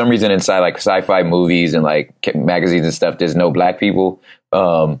 and for some reason inside like sci-fi movies and like magazines and stuff, there's no black people.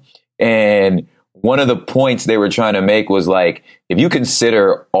 And one of the points they were trying to make was like, if you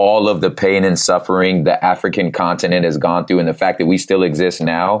consider all of the pain and suffering the African continent has gone through and the fact that we still exist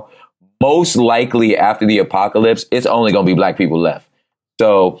now, most likely after the apocalypse, it's only going to be black people left.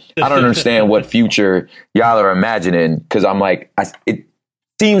 So I don't understand what future y'all are imagining, because I'm like, it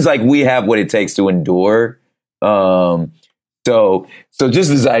seems like we have what it takes to endure. So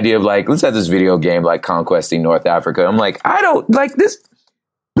just this idea of like, let's have this video game like conquesting North Africa. I'm like, I don't like this.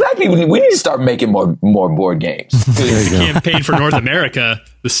 Black people, we need to start making more board games. Campaign for North America,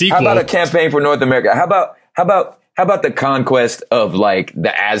 the sequel. How about a campaign for North America? How about the conquest of like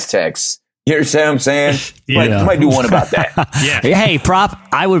the Aztecs? You understand what I'm saying? Yeah. Might do one about that. Yeah. Hey, Prop,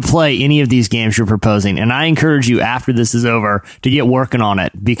 I would play any of these games you're proposing, and I encourage you after this is over to get working on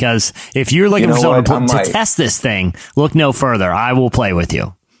it, because if you're looking for someone to test this thing, look no further. I will play with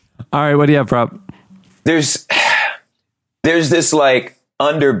you. All right, what do you have, Prop? There's this like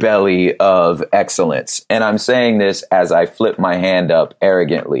underbelly of excellence, and I'm saying this as I flip my hand up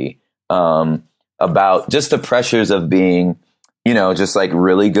arrogantly about just the pressures of being, you know, just like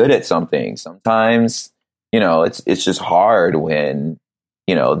really good at something. Sometimes, you know, it's just hard when,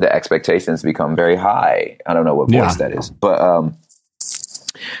 you know, the expectations become very high. I don't know what voice that is, but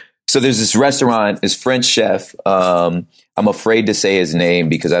so there's this restaurant, this French chef. I'm afraid to say his name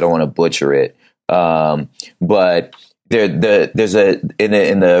because I don't want to butcher it. But there's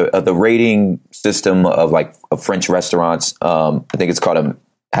in the rating system of like of French restaurants. I think it's called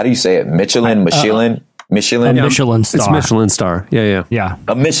how do you say it? Michelin. A Michelin star. It's Michelin star. Yeah.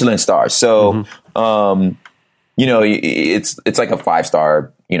 A Michelin star. So, you know, it's like a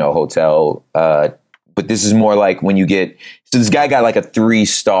 5-star, you know, hotel. But this is more like when you get, so this guy got like a 3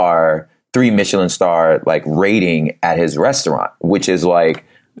 Michelin star, like rating at his restaurant, which is like,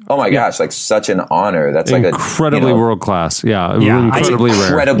 oh my gosh, like such an honor. That's like incredibly world class. Yeah. Incredibly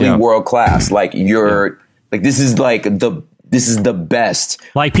rare. world class. Like like this is like this is the best.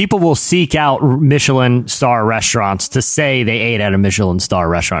 Like, people will seek out Michelin star restaurants to say they ate at a Michelin star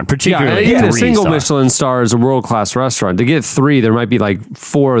restaurant, particularly even a single star. Michelin star is a world-class restaurant. To get 3, there might be like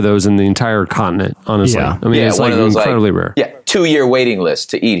 4 of those in the entire continent, honestly. Yeah. I mean, it's one like of those, incredibly rare. Yeah, 2-year waiting list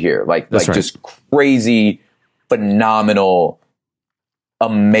to eat here. That's right. Just crazy, phenomenal,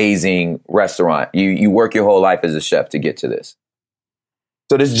 amazing restaurant. You work your whole life as a chef to get to this.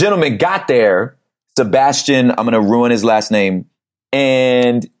 So this gentleman got there, Sebastian, I'm going to ruin his last name,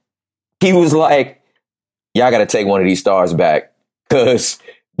 and he was like, yeah, I got to take one of these stars back because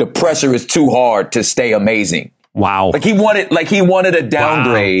the pressure is too hard to stay amazing. Wow. Like he wanted a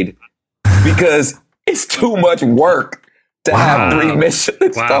downgrade because it's too much work to have 3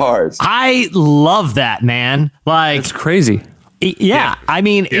 Michelin stars. I love that, man. Like, it's crazy. Yeah, I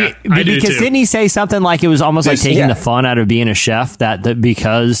mean, I do because too. didn't he say something like it was almost like taking the fun out of being a chef that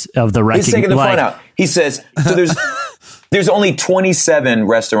because of the He's taking the fun out. He says, so there's only 27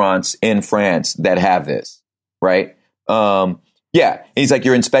 restaurants in France that have this, right? Yeah. He's like,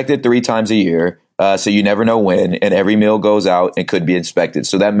 you're inspected 3 times a year, so you never know when, and every meal goes out and could be inspected.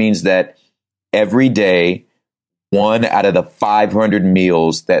 So that means that every day, 1 out of the 500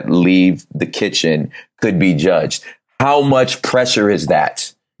 meals that leave the kitchen could be judged. How much pressure is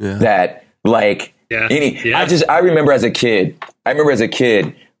that? Yeah. That like I remember as a kid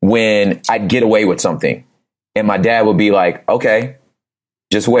when I'd get away with something and my dad would be like, okay,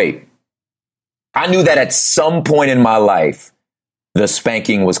 just wait. I knew that at some point in my life, the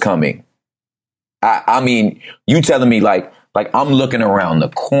spanking was coming. I mean, you telling me like I'm looking around the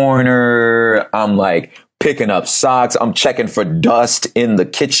corner. I'm like picking up socks. I'm checking for dust in the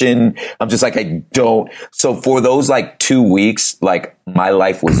kitchen. I'm just like, I don't. So for those like 2 weeks, like my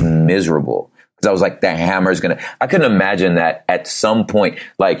life was miserable because I was like, the hammer's I couldn't imagine that at some point,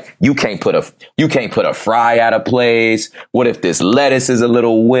 like you can't put a fry out of place. What if this lettuce is a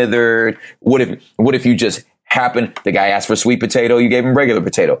little withered? What if you just happen, the guy asked for sweet potato, you gave him regular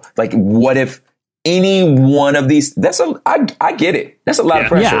potato. Like what if any one of these, I get it. That's a lot of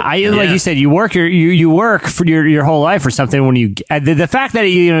pressure. Like you said, you work for your whole life for something. When you the fact that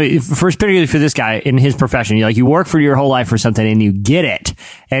particularly for this guy in his profession, you work for your whole life for something and you get it,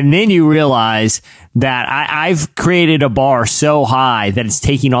 and then you realize that I've created a bar so high that it's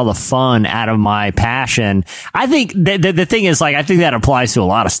taking all the fun out of my passion. I think the thing is, like, I think that applies to a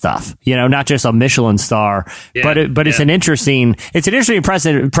lot of stuff. Not just a Michelin star, but it's an interesting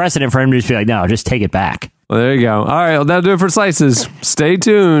precedent for him to just be like, no, just take it back. Well, there you go. All right, well, that'll do it for Slices. Stay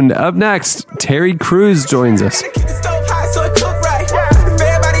tuned. Up next, Terry Crews joins us.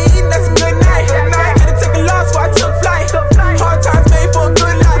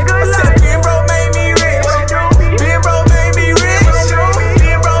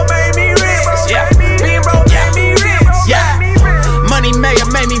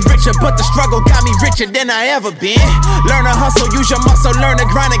 But the struggle got me richer than I ever been. Learn to hustle, use your muscle, learn to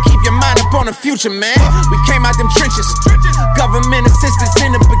grind and keep your mind up on the future, man. We came out them trenches, government assistance in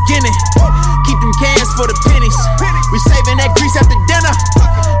the beginning. Keep them cans for the pennies. We saving that grease after dinner.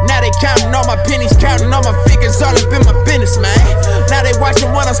 Now they counting all my pennies, counting all my figures, all up in my business, man. Now they watching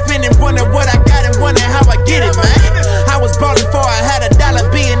what I'm spending, wondering what I got and wondering how I get it, man. I was ballin' for I had $1,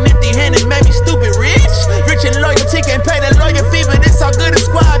 being empty-handed made me stupid rich. Rich and loyalty can't pay the lawyer fee, but it's all good as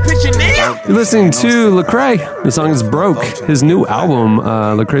squad pitching in. You're listening to Lecrae. The song is Broke. His new album,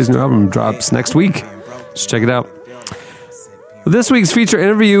 Lecrae's new album, drops next week. Just check it out. This week's feature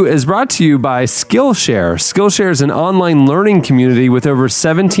interview is brought to you by Skillshare. Skillshare is an online learning community with over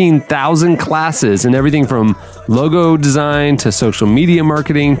 17,000 classes in everything from logo design to social media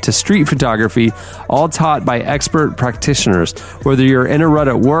marketing to street photography, all taught by expert practitioners. Whether you're in a rut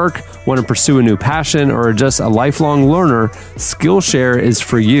at work, want to pursue a new passion, or are just a lifelong learner, Skillshare is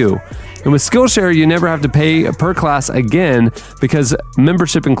for you. And with Skillshare, you never have to pay per class again because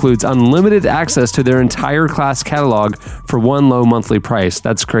membership includes unlimited access to their entire class catalog for one low monthly price.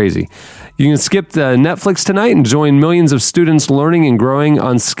 That's crazy. You can skip the Netflix tonight and join millions of students learning and growing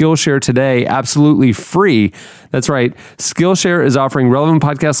on Skillshare today, absolutely free. That's right. Skillshare is offering Relevant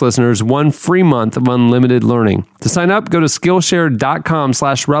Podcast listeners 1 free month of unlimited learning. To sign up, go to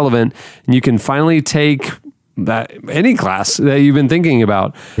Skillshare.com/relevant, and you can finally take any class that you've been thinking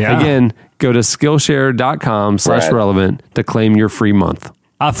about. Again, go to Skillshare.com/relevant to claim your free month.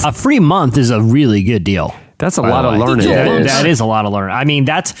 A free month is a really good deal. That's a lot of learning. That is a lot of learning. I mean,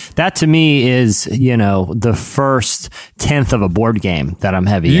 that to me is, the first 10th of a board game that I'm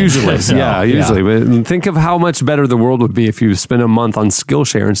heavy usually. into. So, usually. But think of how much better the world would be if you spent a month on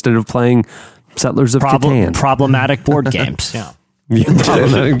Skillshare instead of playing Settlers of Catan. Problematic board games.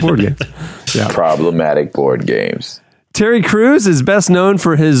 Problematic board games. Problematic board games. Terry Crews is best known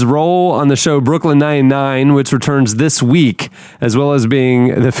for his role on the show Brooklyn Nine-Nine, which returns this week, as well as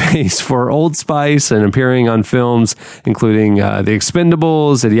being the face for Old Spice and appearing on films including The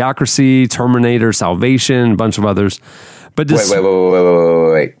Expendables, Idiocracy, Terminator, Salvation, a bunch of others. But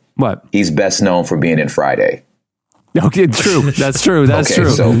Wait. What? He's best known for being in Friday. Okay, true. That's true. That's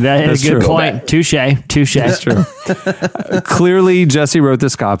true. So that is a good point. Touche. That's true. Clearly, Jesse wrote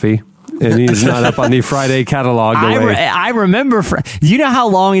this copy. And he's not up on the Friday catalog. I remember. You know how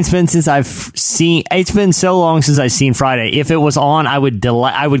long it's been since I've seen. It's been so long since I've seen Friday. If it was on, I would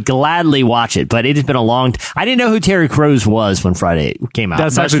gladly watch it. But it has been a long. I didn't know who Terry Crews was when Friday came out.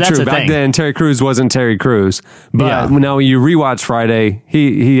 That's actually true. Back then, Terry Crews wasn't Terry Crews. But now you rewatch Friday,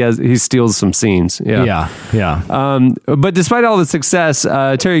 he steals some scenes. Yeah. But despite all the success,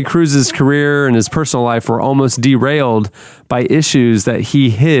 Terry Crews' career and his personal life were almost derailed by issues that he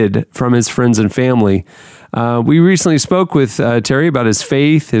hid from his friends and family. We recently spoke with Terry about his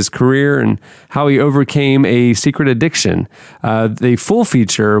faith, his career, and how he overcame a secret addiction. The full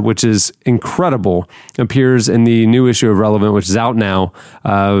feature, which is incredible, appears in the new issue of Relevant, which is out now.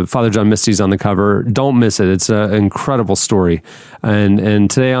 Father John Misty's on the cover. Don't miss it. It's an incredible story.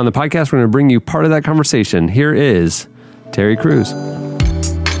 And today on the podcast, we're going to bring you part of that conversation. Here is Terry Crews.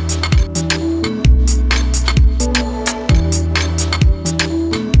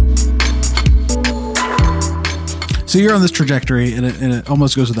 So you're on this trajectory, and it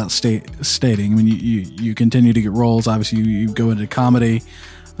almost goes without stating. I mean, you continue to get roles. Obviously, you go into comedy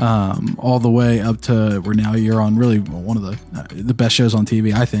all the way up to where now you're on really one of the best shows on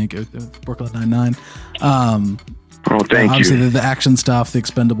TV, I think, Brooklyn Nine-Nine. Thank obviously you. The action stuff, the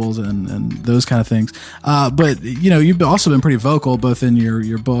Expendables, and those kind of things. But you've also been pretty vocal, both in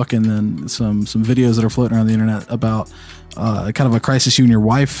your book and then some videos that are floating around the internet about kind of a crisis you and your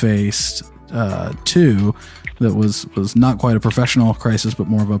wife faced too. That was not quite a professional crisis, but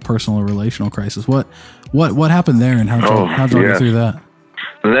more of a personal or relational crisis. What happened there, and how'd you get through that?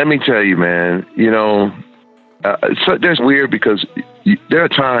 Let me tell you, man. So that's weird because there are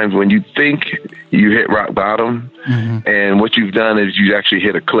times when you think you hit rock bottom, and what you've done is you actually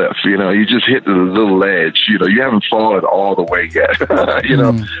hit a cliff. You just hit the little ledge. You haven't fallen all the way yet.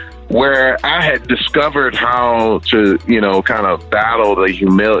 Where I had discovered how to, kind of battle the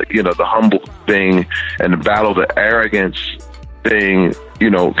humility, the humble thing, and to battle the arrogance thing,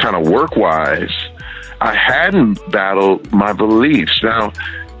 kind of work-wise. I hadn't battled my beliefs. Now,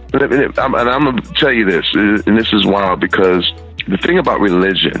 and I'm going to tell you this, and this is wild, because the thing about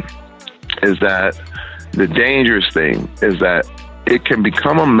religion is that the dangerous thing is that it can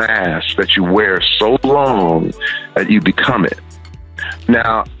become a mask that you wear so long that you become it.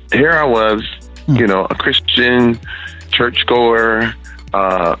 Now, here I was, a Christian churchgoer,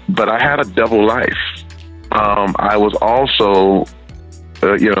 but I had a double life. I was also,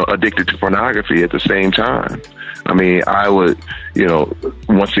 addicted to pornography at the same time. I mean, I would,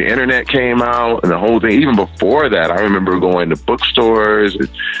 once the internet came out and the whole thing, even before that, I remember going to bookstores and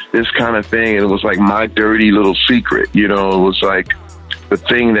this kind of thing. And it was like my dirty little secret, it was like the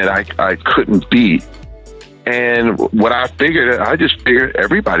thing that I couldn't beat. And what I just figured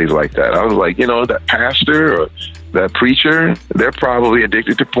everybody's like that. I was like, that pastor or that preacher, they're probably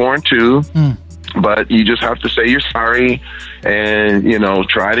addicted to porn too. But you just have to say you're sorry and,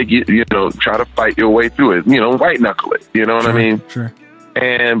 try to fight your way through it, white knuckle it, you know what I mean? Sure.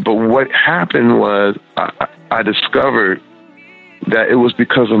 But what happened was I discovered that it was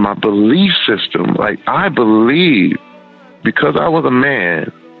because of my belief system. Like, I believed, because I was a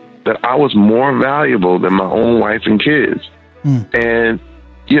man, that I was more valuable than my own wife and kids. And,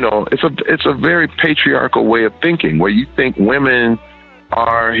 it's a very patriarchal way of thinking, where you think women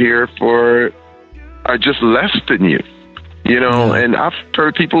are just less than you, and I've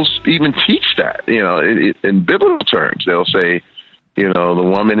heard people even teach that, in biblical terms. They'll say,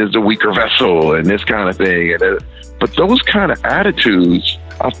 the woman is the weaker vessel and this kind of thing. But those kind of attitudes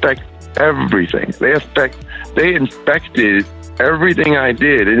affect everything. They infected everything I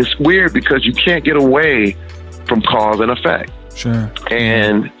did. And it's weird because you can't get away from cause and effect. Sure.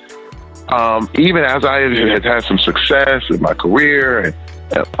 And even as I had some success in my career and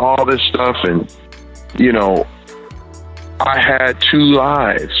all this stuff, and I had two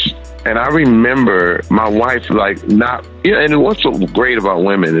lives. And I remember my wife, and what's so great about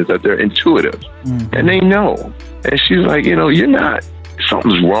women is that they're intuitive, and they know. And she's like, you're not,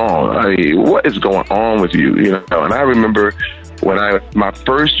 something's wrong. I mean, what is going on with you? And I remember my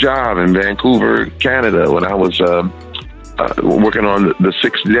first job in Vancouver, Canada, when I was working on the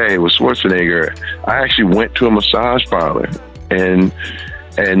Sixth Day with Schwarzenegger, I actually went to a massage parlor and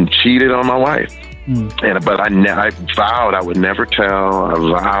cheated on my wife. But I vowed I would never tell. I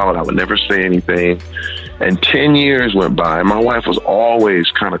vowed I would never say anything. And 10 years went by. And my wife was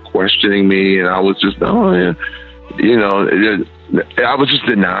always kind of questioning me, and I was just, I would just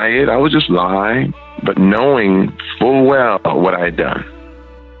deny it. I would just lie, but knowing full well what I had done.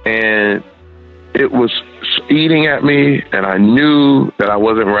 And it was eating at me, and I knew that I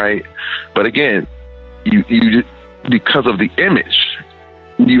wasn't right. But again, you because of the image,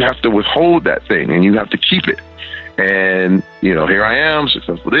 you have to withhold that thing, and you have to keep it. And, here I am,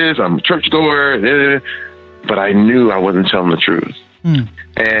 successful this, I'm a churchgoer, but I knew I wasn't telling the truth.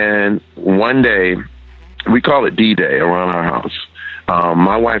 And one day, we call it D-Day around our house.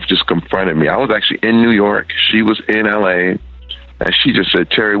 My wife just confronted me. I was actually in New York. She was in LA. And she just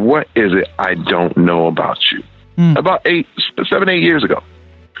said, Terry, what is it I don't know about you? About 7, 8 years ago.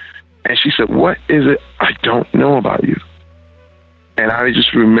 And she said, what is it I don't know about you? And I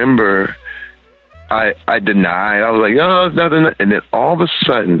just remember I denied. I was like, oh, it's nothing. And then all of a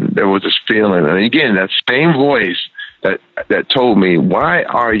sudden there was this feeling. And again, that same voice that told me, why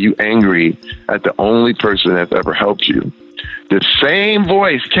are you angry at the only person that's ever helped you? The same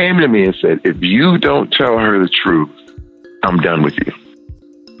voice came to me and said, if you don't tell her the truth, I'm done with you.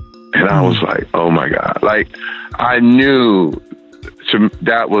 And I was like, oh my God. Like, I knew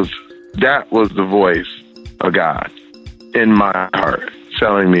that was the voice of God in my heart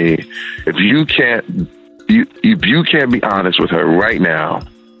telling me, if you can't be honest with her right now,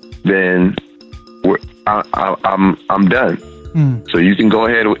 then I'm done. So you can go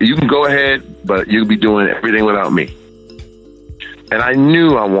ahead, but you'll be doing everything without me. And I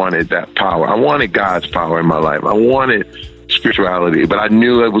knew I wanted that power. I wanted God's power in my life. I wanted spirituality, but I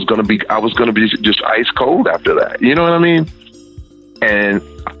knew I was going to be just ice cold after that. You know what I mean? And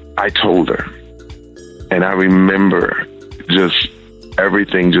I told her, and I remember just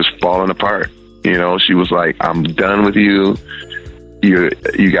everything just falling apart. She was like, I'm done with you.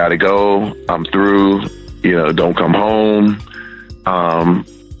 You got to go. I'm through. Don't come home.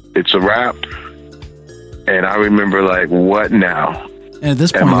 It's a wrap. And I remember, like, what now? And at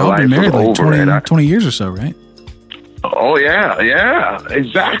this point, y'all been married like 20 years or so, right? Oh yeah,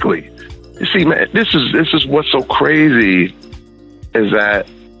 exactly. You see, man, this is what's so crazy is that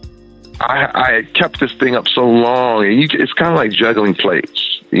I kept this thing up so long, and it's kind of like juggling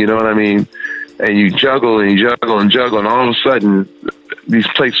plates. You know what I mean? And you juggle and you juggle and juggle, and all of a sudden, these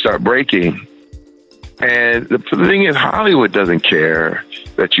plates start breaking. And the thing is, Hollywood doesn't care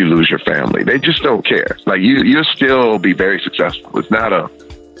that you lose your family. They just don't care. Like, you'll still be very successful. It's not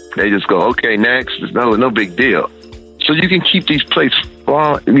they just go, okay, next. It's no big deal. So you can keep these plates,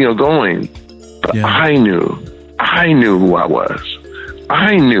 going. But yeah. I knew who I was.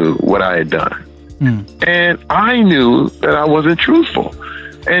 I knew what I had done. And I knew that I wasn't truthful.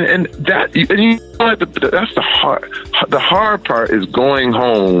 And that's the hard part is going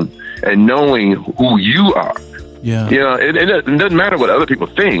home and knowing who you are. Yeah. It doesn't matter what other people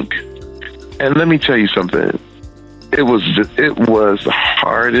think. And let me tell you something. It was the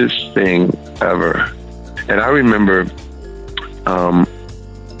hardest thing ever. And I remember,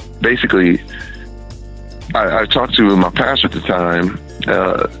 basically, I talked to my pastor at the time,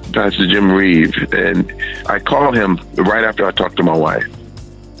 Pastor Jim Reeve, and I called him right after I talked to my wife.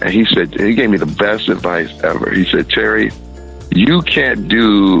 And he gave me the best advice ever. He said, Terry, you can't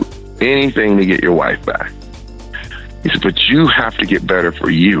do anything to get your wife back. He said, but you have to get better for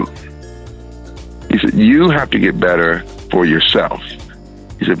you. He said, you have to get better for yourself.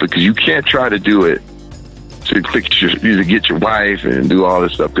 He said, because you can't try to do it to get your wife and do all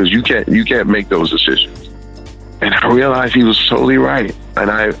this stuff, because you can't make those decisions. And I realized he was totally right.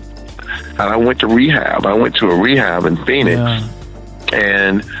 And I went to rehab. I went to a rehab in Phoenix. Yeah.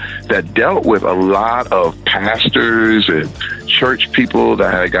 And that dealt with a lot of pastors and church people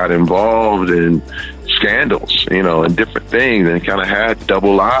that had got involved in scandals, and different things, and kind of had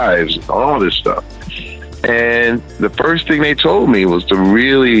double lives and all this stuff. And the first thing they told me was to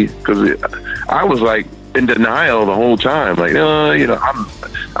really, because I was like in denial the whole time, like,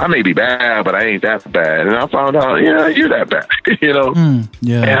 I may be bad, but I ain't that bad. And I found out, you're that bad,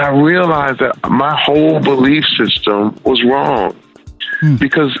 Yeah. And I realized that my whole belief system was wrong.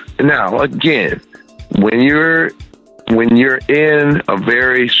 Because now, again, when you're in a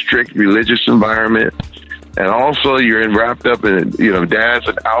very strict religious environment, and also you're wrapped up in, dad's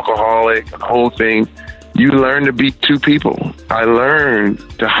an alcoholic, and the whole thing, you learn to be two people. I learned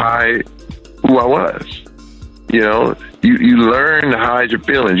to hide who I was. You learn to hide your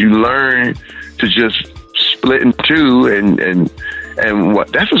feelings. You learn to just split in two, and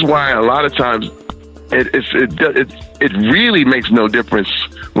what. This is why a lot of times it really makes no difference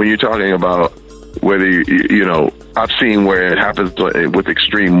when you're talking about whether you know, I've seen where it happens with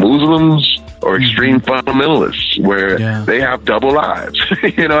extreme Muslims or extreme fundamentalists, where they have double lives.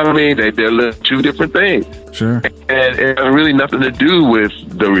 You know what I mean? They're living two different things. Sure. And it has really nothing to do with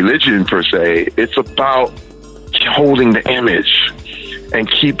the religion per se. It's about holding the image and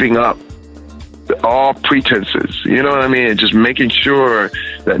keeping up all pretenses. You know what I mean? And just making sure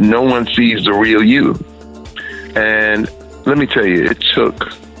that no one sees the real you. And let me tell you, it took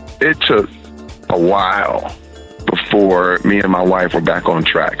a while before me and my wife were back on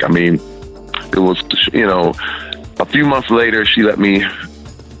track. I mean, it was, you know, a few months later, she let me,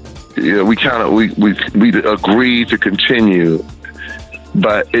 you know, we agreed to continue,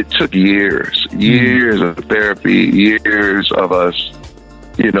 but it took years of therapy, years of us,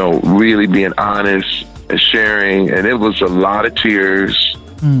 you know, really being honest and sharing. And it was a lot of tears,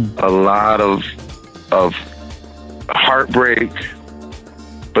 a lot of heartbreak,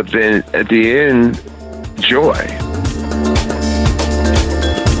 but then at the end, joy.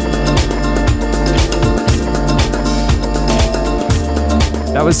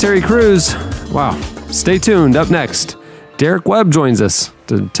 That was Terry Crews. Wow. Stay tuned. Up next, Derek Webb joins us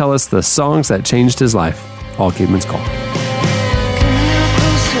to tell us the songs that changed his life. All Caedmon's Call.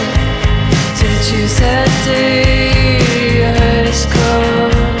 That day I heard his call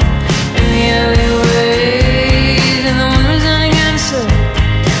in the alleyways, and the one resounding answer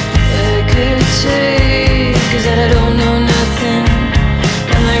that I could take is that I don't know nothing,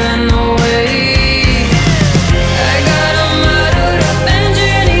 and I got no way. I got all muddled up and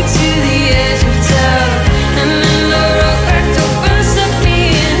journeyed to the edge of town, and then the road cracked open, sucked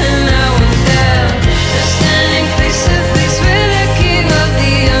me in, and I went down, just standing face to face with the king of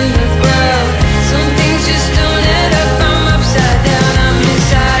the underground. Some things just don't add up. I'm upside down, I'm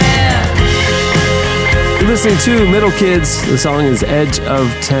inside out. You're listening to Middle Kids. The song is Edge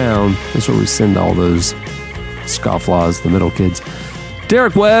of Town. That's where we send all those scofflaws, the Middle Kids.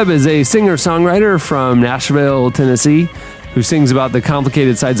 Derek Webb is a singer-songwriter from Nashville, Tennessee, who sings about the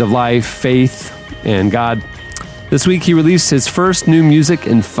complicated sides of life, faith, and God. This week, he released his first new music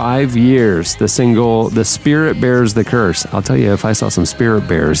in 5 years, the single, The Spirit Bears the Curse. I'll tell you, if I saw some spirit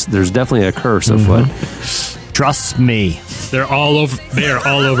bears, there's definitely a curse afoot. Trust me. They are all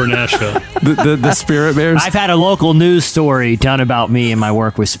over Nashville. The spirit bears? I've had a local news story done about me and my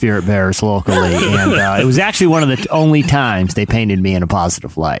work with spirit bears locally, and it was actually one of the only times they painted me in a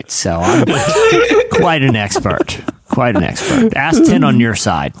positive light. So I'm quite an expert. Quite an expert. Ask 10 on your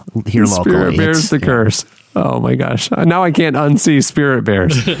side here locally. Spirit bears the curse. Oh my gosh. Now I can't unsee spirit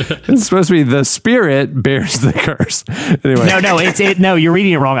bears. It's supposed to be the spirit bears the curse. Anyway. No, you're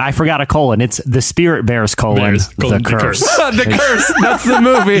reading it wrong. I forgot a colon. It's the spirit bears the curse. The curse. That's the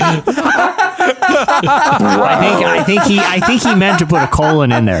movie. I think he meant to put a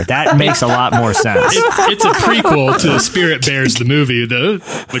colon in there. That makes a lot more sense. It's a prequel to Spirit Bears the movie, though,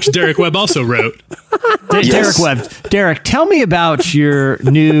 which Derek Webb also wrote. Derek Webb. Derek, tell me about your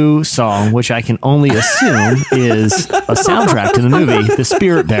new song, which I can only assume is a soundtrack to the movie The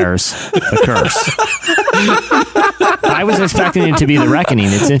Spirit Bears the Curse. I was expecting it to be The Reckoning.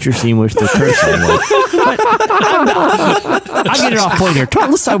 It's interesting with the curse. I'm getting off point here.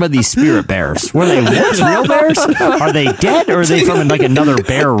 Let's talk about these spirit bears. Were they once real bears? Are they dead, or are they from like another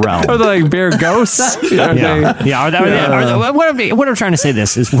bear realm? Are they like bear ghosts? What I'm trying to say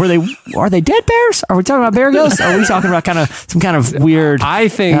this is, are they dead bears? Are we talking about bear ghosts? Are we talking about some kind of weird? I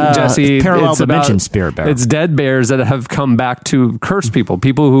think Jesse, parallel it's dimension about, spirit bear. It's dead bears that have come back to curse people.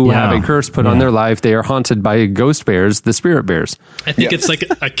 People who have a curse put on their life. They are haunted by ghost bears, the spirit bears. I think it's like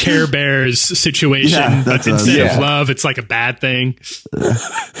a Care Bears situation, but instead of love, it's like a bad thing.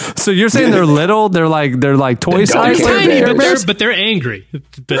 So you're saying they're little? They're like toy sized, but they're angry.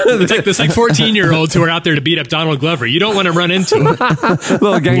 It's like 14-year-olds who are out there to beat up Donald Glover. You don't want to run into them.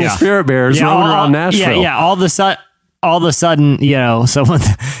 Little gang of spirit bears roaming around Nashville. All of a sudden,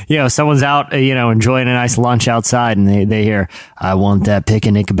 someone's out, enjoying a nice lunch outside, and they hear, "I want that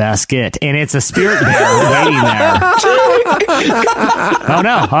picnic basket," and it's a spirit bear waiting there. Oh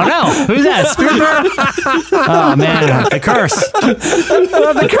no! Who's that? Spirit bear? Oh man, the curse!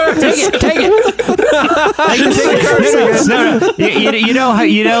 The curse! Take it!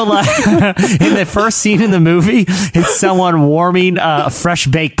 No. Like, in the first scene in the movie, it's someone warming a fresh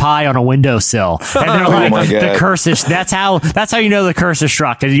baked pie on a windowsill, and they're like, "The curse is." That's how you know the curse is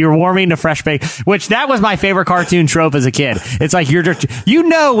struck. You're warming the fresh bake, which that was my favorite cartoon trope as a kid. It's like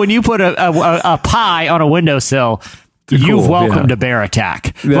when you put a pie on a windowsill, you've cool, welcomed yeah. a bear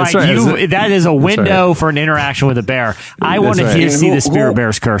attack. That's Like right. that is a window for an interaction with a bear. I want to right. see the Spirit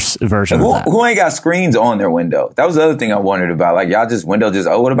Bears curse version of that. Who ain't got screens on their window? That was the other thing I wondered about. Like y'all just window just.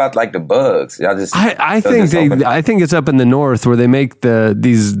 Oh, what about like the bugs? Y'all just. I think it's up in the north where they make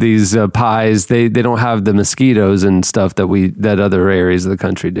these pies. They don't have the mosquitoes and stuff that other areas of the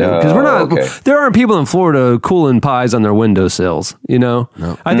country do, because we're not. Okay. There aren't people in Florida cooling pies on their windowsills. You know,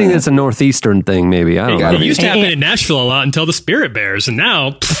 No. I think it's a northeastern thing. Maybe I don't know. It used to happen in Nashville a lot until the Spirit Bears, and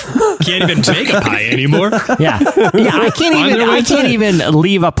now can't even make a pie anymore. Yeah. I can't even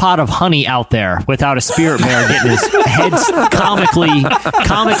leave a pot of honey out there without a Spirit Bear getting his head comically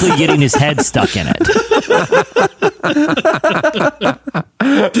getting his head stuck in it.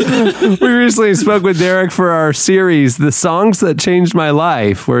 We recently spoke with Derek for our series, The Songs That Changed My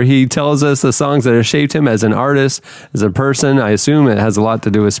Life, where he tells us the songs that have shaped him as an artist, as a person. I assume it has a lot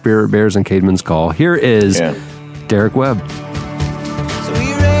to do with Spirit Bears and Caedmon's Call. Here is Derek Webb. So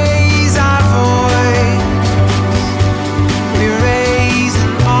we raise our voice, we raise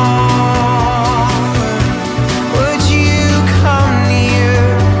an offer. Would you come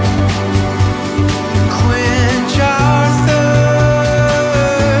near, quench our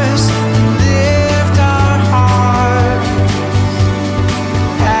thirst, lift our hearts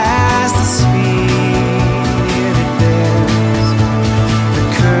as the Spirit bears the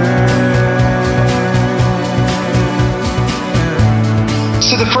curse.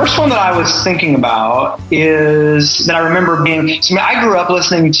 So the first one that I was thinking about is that I remember being. So I grew up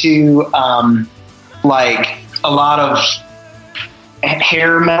listening to like a lot of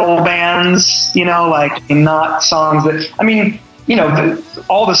hair metal bands. You know, like not songs that. I mean, you know,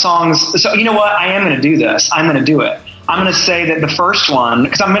 all the songs. So you know what? I am going to do this. I'm going to do it. I'm going to say that the first one,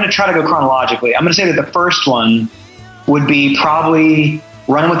 because I'm going to try to go chronologically. I'm going to say that the first one would be probably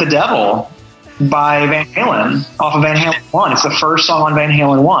 "Running with the Devil" by Van Halen, off of Van Halen 1. It's the first song on Van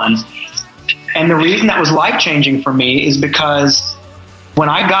Halen 1. And the reason that was life-changing for me is because when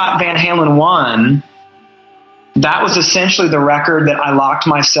I got Van Halen 1, that was essentially the record that I locked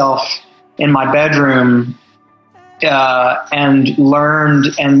myself in my bedroom and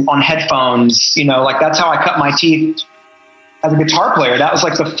learned and on headphones, you know, like that's how I cut my teeth as a guitar player. That was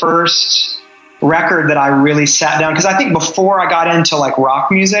like the first record that I really sat down, because I think before I got into like rock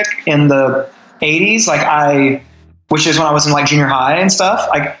music in the 80s, which is when I was in like junior high and stuff,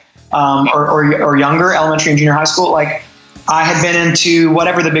 like or younger, elementary and junior high school, like I had been into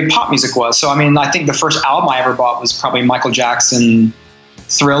whatever the big pop music was. So I mean, I think the first album I ever bought was probably Michael Jackson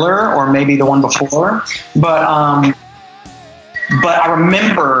Thriller, or maybe the one before. But I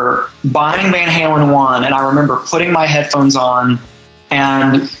remember buying Van Halen 1, and I remember putting my headphones on,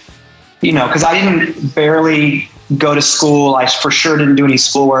 and you know, because I didn't barely go to school. I for sure didn't do any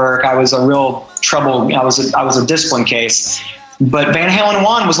schoolwork. I was a real trouble. I was a discipline case. But Van Halen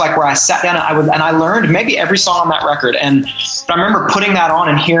 1 was like where I sat down and I learned maybe every song on that record. And I remember putting that on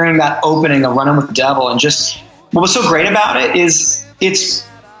and hearing that opening of Running with the Devil. And just what was so great about it is it's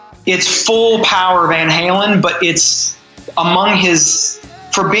full power Van Halen, but it's among his,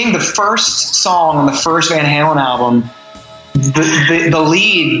 for being the first song on the first Van Halen album, the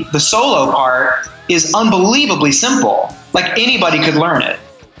lead, the solo part is unbelievably simple. Like anybody could learn it.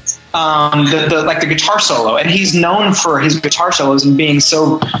 The guitar solo, and he's known for his guitar solos and being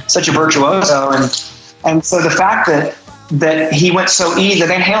such a virtuoso, and so the fact that he went so easy, that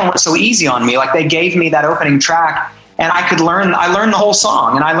Van Halen went so easy on me, like they gave me that opening track, and I learned the whole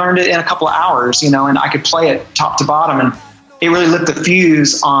song, and I learned it in a couple of hours, you know, and I could play it top to bottom, and it really lit the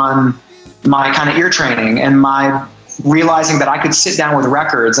fuse on my kind of ear training and my realizing that I could sit down with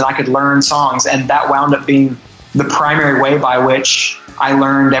records and I could learn songs, and that wound up being the primary way by which I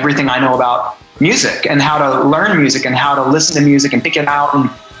learned everything I know about music and how to learn music and how to listen to music and pick it out and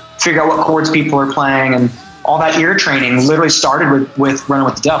figure out what chords people are playing, and all that ear training literally started with Running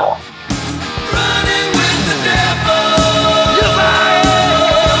with the Devil.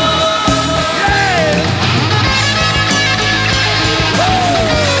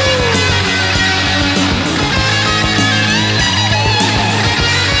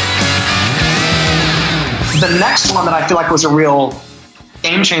 The next one that I feel like was a real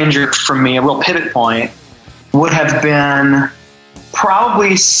game changer for me, a real pivot point, would have been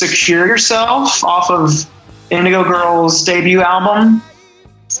probably Secure Yourself off of Indigo Girls' debut album,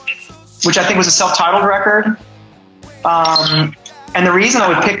 which I think was a self-titled record. And the reason I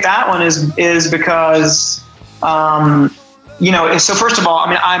would pick that one is because, you know, so first of all, I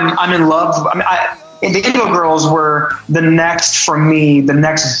mean, I'm in love. I mean, the Indigo Girls were the next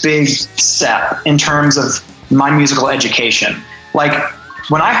big step in terms of my musical education. Like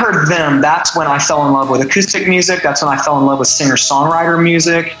when I heard them, that's when I fell in love with acoustic music. That's when I fell in love with singer-songwriter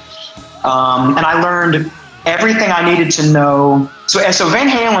music. And I learned everything I needed to know. So Van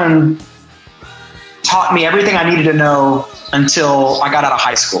Halen taught me everything I needed to know until I got out of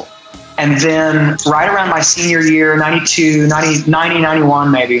high school. And then right around my senior year, 92, 90,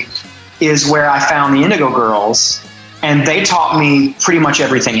 91 maybe, is where I found the Indigo Girls. And they taught me pretty much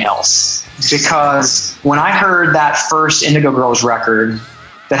everything else. Because when I heard that first Indigo Girls record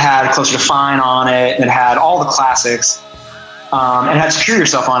that had Closer to Fine on it, that had all the classics, and had Secure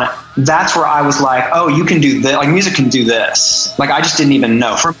Yourself on it, that's where I was like, oh, you can do this. Like, music can do this. Like, I just didn't even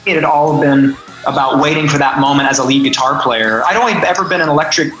know. For me, it had all been about waiting for that moment as a lead guitar player. I'd only ever been an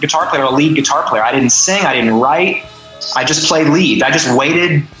electric guitar player, a lead guitar player. I didn't sing, I didn't write. I just played lead. I just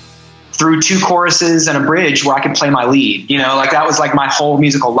waited through 2 choruses and a bridge where I could play my lead. You know, like that was like my whole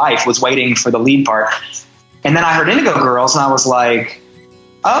musical life, was waiting for the lead part. And then I heard Indigo Girls and I was like,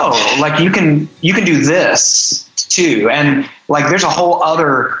 oh, like you can do this too. And like there's a whole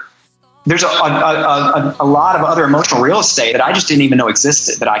other, there's a lot of other emotional real estate that I just didn't even know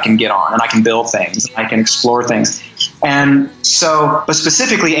existed that I can get on, and I can build things, and I can explore things. And so, but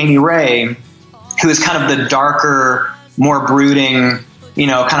specifically Amy Ray, who is kind of the darker, more brooding, you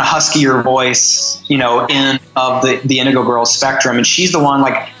know, kind of huskier voice, you know, in of the Indigo Girls spectrum. And she's the one,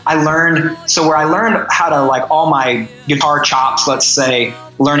 like, I learned how to, like, all my guitar chops, let's say,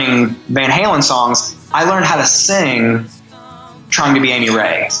 learning Van Halen songs, I learned how to sing trying to be Amy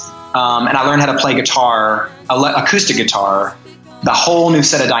Ray. And I learned how to play guitar, acoustic guitar, the whole new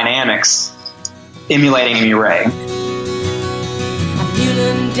set of dynamics, emulating Amy Ray. I'm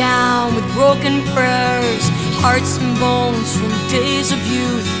kneeling down with broken prayers, hearts and bones from days of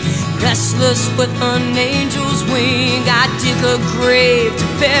youth. Restless with an angel's wing, I dig a grave to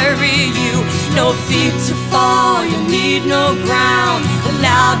bury you. No feet to fall, you need no ground.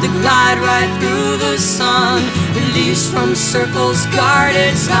 Allowed to glide right through the sun. Released from circles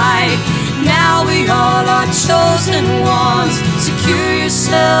guarded tight. Now we all are chosen ones. Secure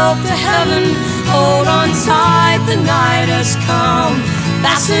yourself to heaven. Hold on tight, the night has come.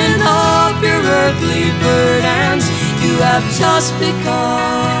 Fasten up your earthly burdens. You have just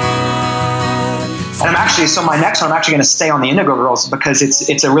begun. And I'm actually, so my next one, I'm actually going to stay on the Indigo Girls because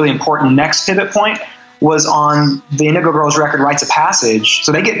it's a really important next pivot point, was on the Indigo Girls record, Rites of Passage.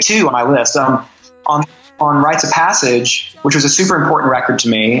 So they get 2 on my list. On Rites of Passage, which was a super important record to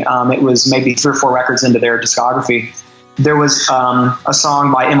me, it was maybe 3 or 4 records into their discography. There was a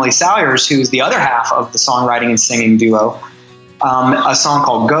song by Emily Salyers, who's the other half of the songwriting and singing duo, a song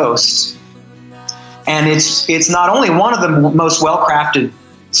called Ghost. And it's not only one of the most well-crafted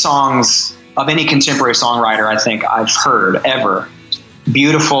songs of any contemporary songwriter I think I've heard ever.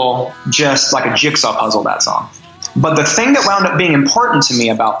 Beautiful, just like a jigsaw puzzle, that song. But the thing that wound up being important to me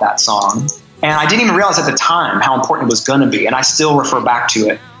about that song, and I didn't even realize at the time how important it was going to be, and I still refer back to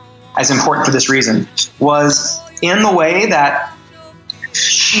it as important for this reason, was in the way that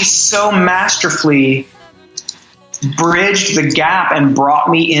she so masterfully bridged the gap and brought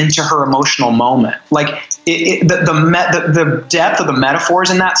me into her emotional moment. Like the depth of the metaphors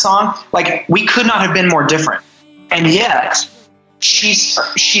in that song, like we could not have been more different. And yet she's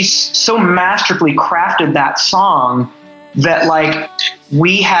so masterfully crafted that song that like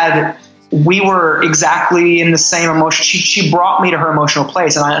we were exactly in the same emotion. She brought me to her emotional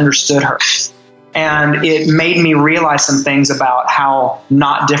place and I understood her. And it made me realize some things about how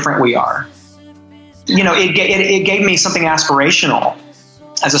not different we are. You know, it gave me something aspirational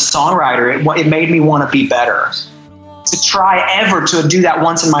as a songwriter. It made me want to be better. To try ever to do that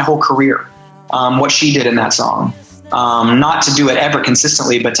once in my whole career, what she did in that song. Not to do it ever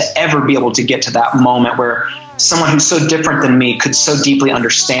consistently, but to ever be able to get to that moment where someone who's so different than me could so deeply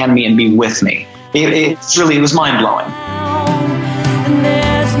understand me and be with me. It was mind-blowing. And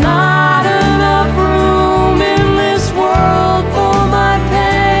there's not enough room in this world for my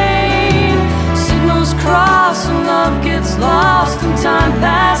pain. Signals cross and love gets lost and time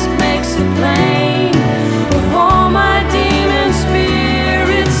past makes it plain. Of all my demon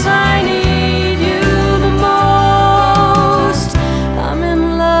spirits, I need you the most. I'm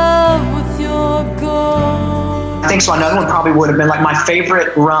in love with your ghost. I think so. Another one probably would have been like my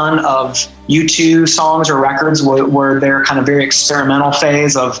favorite run of U2 songs or records were their kind of very experimental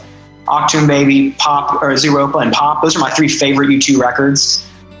phase of Achtung Baby, Pop, or Zeropa and Pop. Those are my 3 favorite U2 records.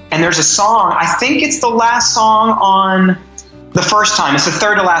 And there's a song, I think it's the last song on the first time. It's the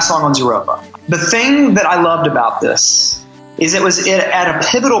third to last song on Zeropa. The thing that I loved about this is it was at a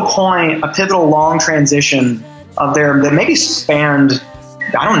pivotal point, a pivotal long transition of their, that maybe spanned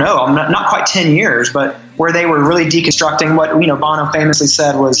I don't know, not quite 10 years, but where they were really deconstructing what, Bono famously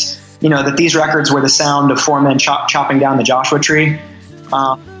said was, that these records were the sound of four men chopping down the Joshua tree.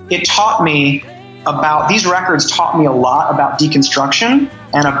 These records taught me a lot about deconstruction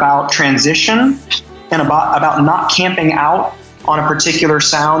and about transition and about not camping out on a particular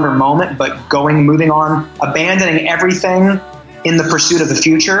sound or moment, but moving on, abandoning everything in the pursuit of the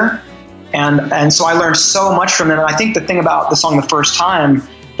future. And so I learned so much from them. And I think the thing about the song The First Time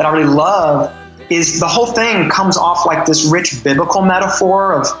that I really love is the whole thing comes off like this rich biblical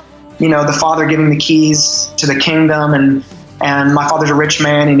metaphor of, the father giving the keys to the kingdom, and my father's a rich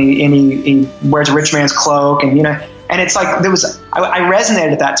man, and he wears a rich man's cloak, and it's like I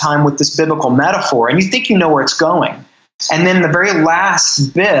resonated at that time with this biblical metaphor, and you think you know where it's going. And then the very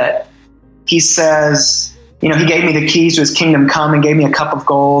last bit, he says, he gave me the keys to his kingdom come and gave me a cup of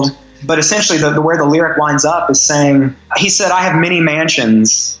gold. But essentially where the lyric winds up is saying, he said, I have many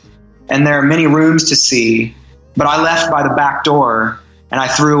mansions and there are many rooms to see, but I left by the back door and I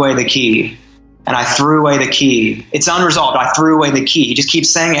threw away the key. And I threw away the key. It's unresolved. I threw away the key. He just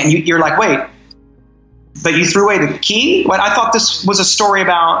keeps saying it. And you're like, wait, but you threw away the key? What? I thought this was a story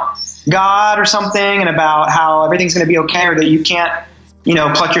about God or something, and about how everything's going to be okay, or that you can't,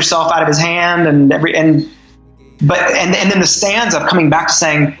 pluck yourself out of his hand and then the stanza coming back to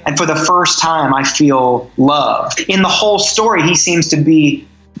saying, and for the first time I feel love. In the whole story, he seems to be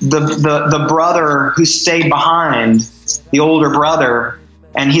the brother who stayed behind, the older brother,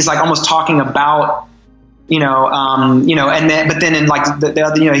 and he's like almost talking about, but then in like the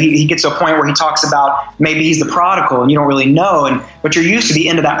other, he gets to a point where he talks about maybe he's the prodigal and you don't really know, but you're used to the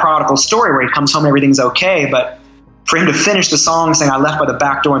end of that prodigal story where he comes home and everything's okay, but for him to finish the song saying, I left by the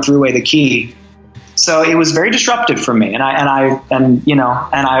back door and threw away the key. So it was very disruptive for me, and I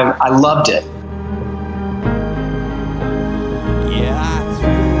loved it.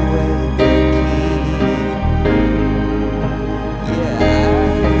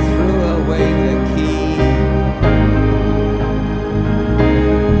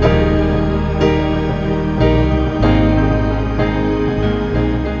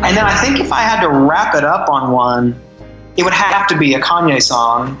 And then I think if I had to wrap it up on one, it would have to be a Kanye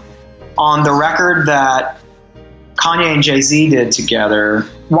song on the record that Kanye and Jay-Z did together.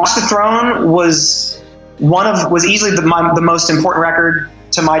 Watch the Throne was easily the most important record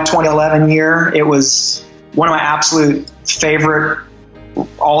to my 2011 year. It was one of my absolute favorite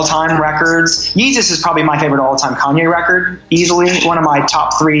all-time records. Yeezus is probably my favorite all-time Kanye record, easily one of my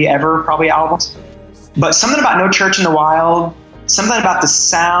top 3 ever probably albums. But something about No Church in the Wild, something about the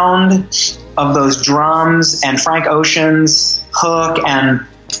sound of those drums and Frank Ocean's hook and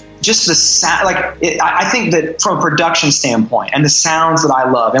just the sound, I think that from a production standpoint and the sounds that I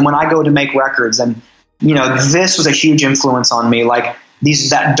love, and when I go to make records, and this was a huge influence on me, like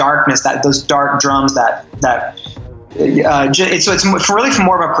that darkness, those dark drums, it's really from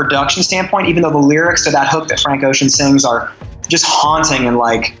more of a production standpoint, even though the lyrics to that hook that Frank Ocean sings are just haunting, and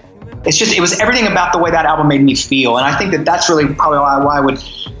it was everything about the way that album made me feel. And I think that that's really probably why I would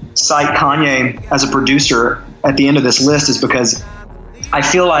cite Kanye as a producer at the end of this list, is because I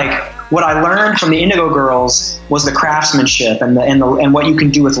feel like what I learned from the Indigo Girls was the craftsmanship and what you can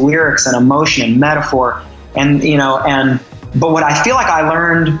do with lyrics and emotion and metaphor, but what I feel like I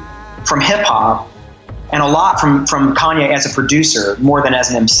learned from hip hop, and a lot from Kanye as a producer more than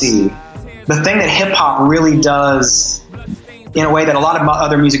as an MC. The thing that hip hop really does in a way that a lot of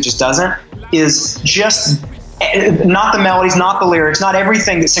other music just doesn't is just not the melodies, not the lyrics, not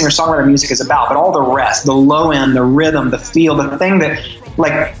everything that singer-songwriter music is about, but all the rest, the low end, the rhythm, the feel, the thing that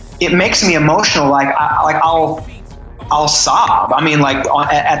it makes me emotional. I'll sob. I mean,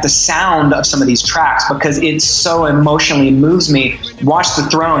 at the sound of some of these tracks, because it so emotionally moves me. Watch the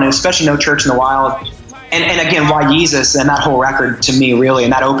Throne, and especially No Church in the Wild, and again, Why Yeezus, and that whole record to me, really,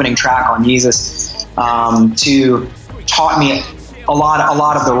 and that opening track on Yeezus, taught me a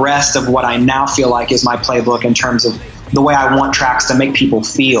lot of the rest of what I now feel like is my playbook in terms of the way I want tracks to make people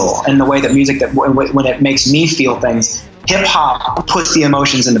feel, and the way that music, that when it makes me feel things, hip hop puts the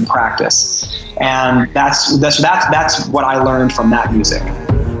emotions into practice, and that's what I learned from that music.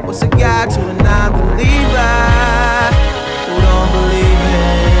 What's a guy to a non-believer who don't believe in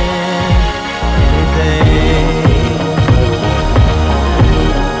anything?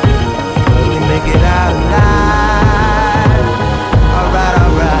 Can you make it out alive? Alright.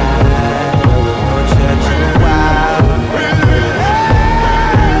 No church in the wild.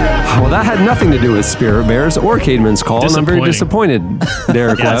 Well, that had nothing to do with Spirit Bears or Caedmon's Call, and I'm very disappointed,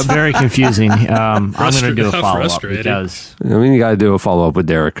 Derek Webb. It's very confusing. I'm going to do a follow-up because... you got to do a follow-up with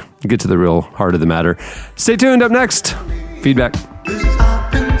Derek. Get to the real heart of the matter. Stay tuned. Up next, feedback.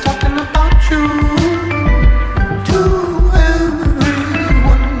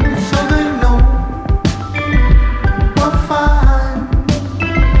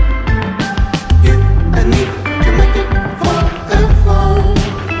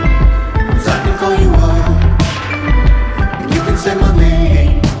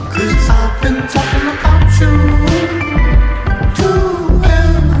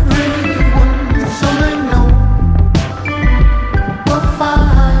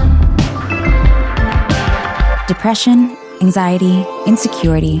 depression, anxiety,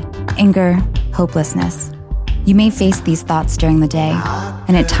 insecurity, anger, hopelessness. You may face these thoughts during the day,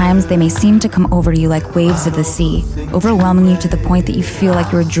 and at times they may seem to come over you like waves of the sea, overwhelming you to the point that you feel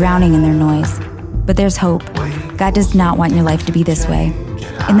like you're drowning in their noise. But there's hope. God does not want your life to be this way.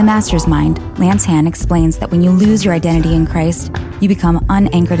 In The Master's Mind, Lance Hand explains that when you lose your identity in Christ, you become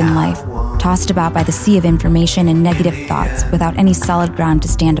unanchored in life, tossed about by the sea of information and negative thoughts without any solid ground to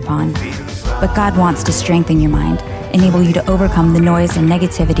stand upon. But God wants to strengthen your mind, enable you to overcome the noise and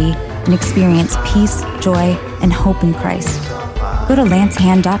negativity, and experience peace, joy, and hope in Christ. Go to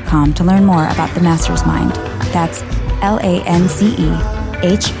lancehand.com to learn more about The Master's Mind. That's LANCEHAHN.com.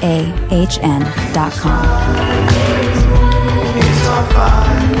 It's on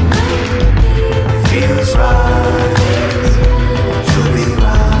fire. Feels right to be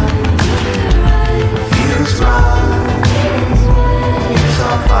right. Feels right. It's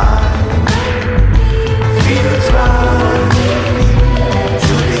on fire. Feels right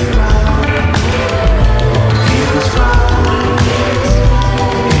to be right. Feels right.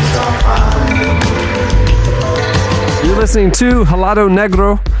 It's on fire. You're listening to Helado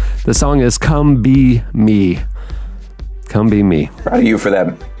Negro. The song is Come Be Me. Come Be Me. Proud of you for that.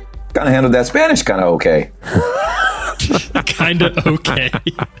 Kind of handled that Spanish kind of okay. Kind of okay.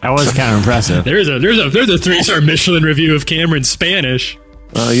 That was kind of impressive. There's a 3-star Michelin review of Cameron's Spanish.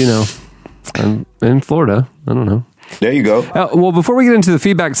 I'm in Florida. I don't know. There you go. Well, before we get into the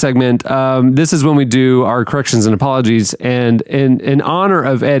feedback segment, this is when we do our corrections and apologies. And in honor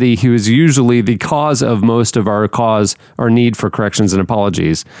of Eddie, who is usually the cause of most of our need for corrections and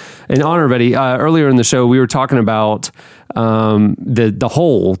apologies, in honor of Eddie, earlier in the show, we were talking about the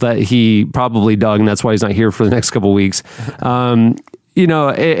hole that he probably dug, and that's why he's not here for the next couple of weeks. We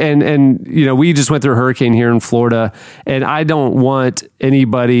just went through a hurricane here in Florida, and I don't want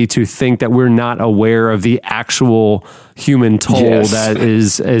anybody to think that we're not aware of the actual human toll that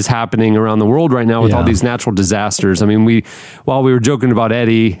is happening around the world right now with all these natural disasters. I mean, while we were joking about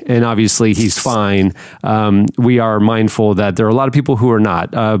Eddie, and obviously he's fine, we are mindful that there are a lot of people who are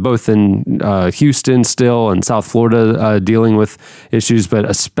not, both in Houston still and South Florida dealing with issues, but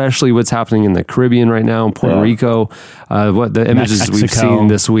especially what's happening in the Caribbean right now, in Puerto Rico. What the images we've seen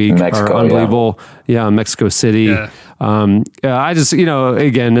this week are unbelievable. Mexico City. I just,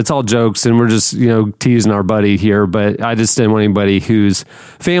 again, it's all jokes and we're just, teasing our buddy here, but I just didn't want anybody whose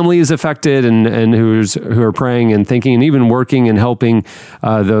family is affected and who are praying and thinking and even working and helping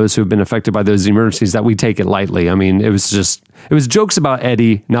those who have been affected by those emergencies, that we take it lightly. I mean, it was jokes about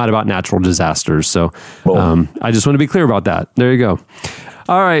Eddie, not about natural disasters. So I just want to be clear about that. There you go.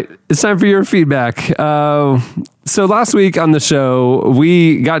 All right, it's time for your feedback. So last week on the show,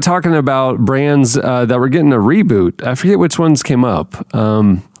 we got talking about brands that were getting a reboot. I forget which ones came up.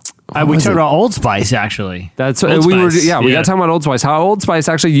 We talked about Old Spice, actually. That's Old Spice. We got talking about Old Spice. How Old Spice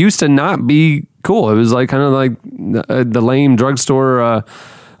actually used to not be cool. It was like kind of like the lame drugstore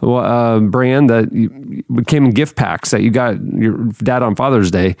brand that came in gift packs that you got your dad on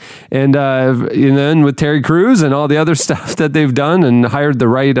Father's Day, and then with Terry Crews and all the other stuff that they've done and hired the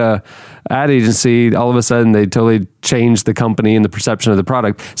right ad agency, all of a sudden they totally changed the company and the perception of the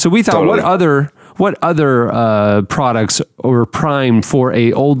product. So we thought, what other products were primed for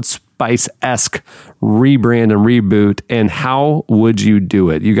a Old Spice-esque rebrand and reboot, and how would you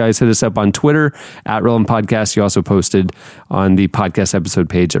do it? You guys hit us up on Twitter at Relevant Podcast. You also posted on the podcast episode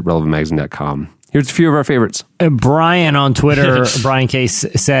page at relevantmagazine.com. Here's a few of our favorites. Brian on Twitter, Brian Case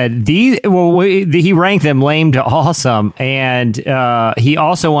said he ranked them lame to awesome, and he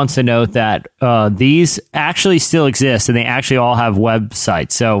also wants to note that these actually still exist, and they actually all have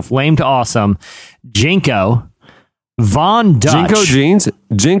websites. So lame to awesome, Jinko, Von Dutch.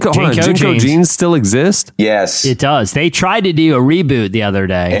 Jinko jeans still exist? Yes. It does. They tried to do a reboot the other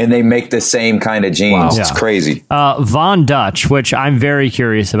day. And they make the same kind of jeans. Wow. It's crazy. Von Dutch, which I'm very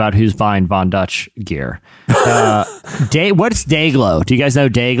curious about who's buying Von Dutch gear. What's Dayglow? Do you guys know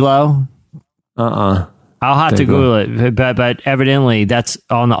Dayglow? I'll have to Google it, but evidently that's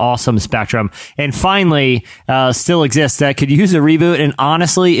on the awesome spectrum. And finally, still exists that could use a reboot. And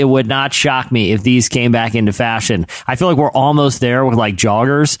honestly, it would not shock me if these came back into fashion. I feel like we're almost there with like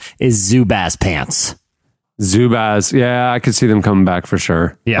joggers. Is Zubaz pants? Zubaz, yeah, I could see them coming back for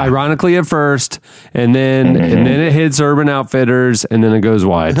sure. Yeah, ironically at first, and then it hits Urban Outfitters, and then it goes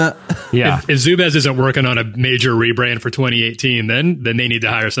wide. Yeah, if Zubaz isn't working on a major rebrand for 2018, then they need to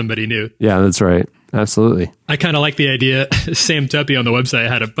hire somebody new. Yeah, that's right. Absolutely. I kind of like the idea. Sam Tuppy on the website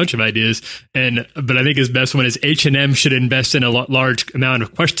had a bunch of ideas, but I think his best one is H&M should invest in a large amount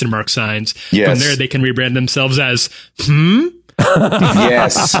of question mark signs. Yes. From there, they can rebrand themselves as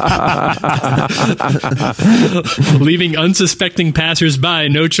Yes. Leaving unsuspecting passersby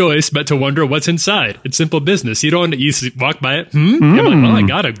no choice but to wonder what's inside. It's simple business. You don't walk by it. I'm like, well, I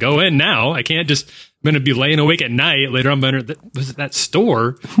gotta go in now. I can't just. I'm going to be laying awake at night. Later, I'm going to, was it that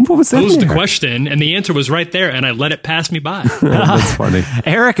store? What was that? Posed the question, and the answer was right there, and I let it pass me by. That's funny.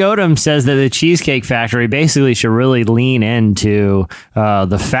 Eric Odom says that the Cheesecake Factory basically should really lean into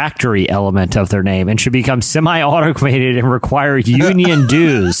the factory element of their name and should become semi-automated and require union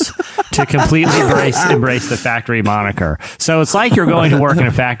dues to completely embrace the factory moniker. So it's like you're going to work in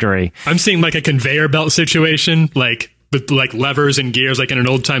a factory. I'm seeing like a conveyor belt situation, like with like levers and gears, like in an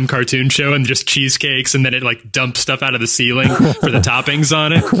old time cartoon show, and just cheesecakes, and then it like dumps stuff out of the ceiling for the toppings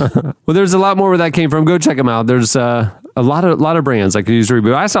on it. Well, there's a lot more where that came from. Go check them out. There's a lot of brands like Use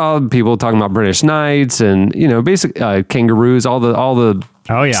Reboot. I saw people talking about British Knights and basic kangaroos, all the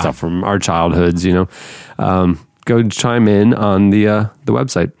stuff from our childhoods. Go chime in on the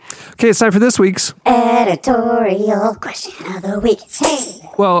website. Okay, it's time for this week's editorial question of the week. Hey.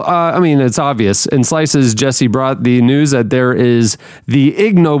 Well, it's obvious. In Slices, Jesse brought the news that there is the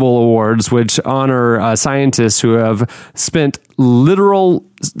Ig Nobel Awards, which honor scientists who have spent literal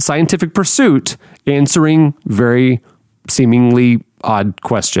scientific pursuit answering very seemingly odd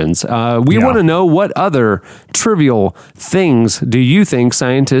questions. We want to know, what other trivial things do you think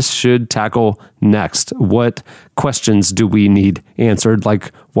scientists should tackle next? What questions do we need answered?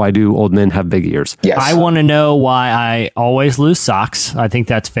 Like, why do old men have big ears? Yes. I want to know why I always lose socks. I think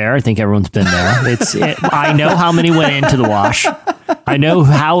that's fair. I think everyone's been there. I know how many went into the wash. I know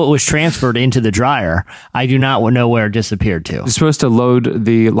how it was transferred into the dryer. I do not know where it disappeared to. You're supposed to load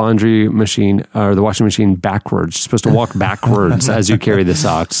the laundry machine or the washing machine backwards. You're supposed to walk backwards as you carry the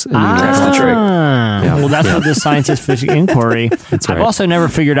socks. That's the trick. Yeah. Well, that's what the scientific inquiry. That's right. I've also never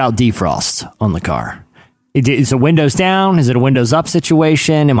figured out defrost on the car. Is it windows down? Is it a windows up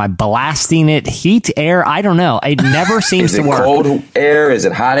situation? Am I blasting it? Heat, air? I don't know. It never seems to work. Is it cold air? Is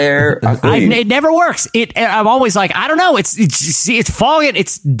it hot air? It never works. I'm always like, I don't know. It's fogging.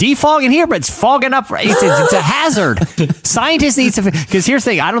 It's defogging here, but it's fogging up. It's a hazard. Scientists need to, because here's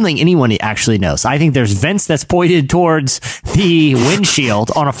the thing. I don't think anyone actually knows. I think there's vents that's pointed towards the windshield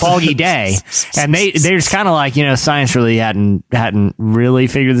on a foggy day, and they're just kind of like, science really hadn't really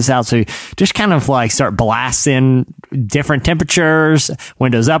figured this out. So just kind of like start blasting different temperatures,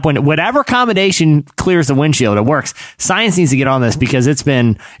 windows up, whatever combination clears the windshield, it works. Science needs to get on this because it's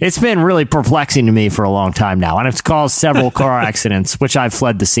been really perplexing to me for a long time now, and it's caused several car accidents, which I've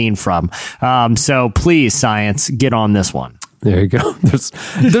fled the scene from. So please, science, get on this one. There you go.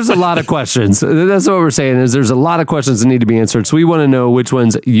 There's a lot of questions. That's what we're saying, is there's a lot of questions that need to be answered. So we want to know which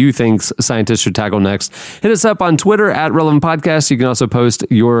ones you think scientists should tackle next. Hit us up on Twitter at Relevant Podcast. You can also post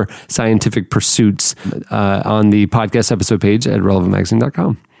your scientific pursuits on the podcast episode page at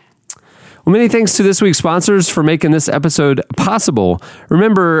relevantmagazine.com. Well, many thanks to this week's sponsors for making this episode possible.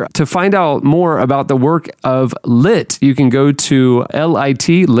 Remember, to find out more about the work of LIT, you can go to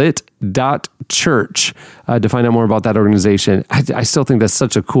lit.church to find out more about that organization. I still think that's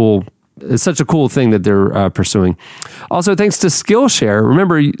such a cool thing that they're pursuing. Also, thanks to Skillshare.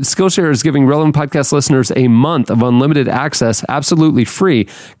 Remember, Skillshare is giving Relevant Podcast listeners a month of unlimited access, absolutely free.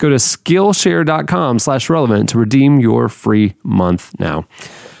 Go to Skillshare.com/relevant to redeem your free month now.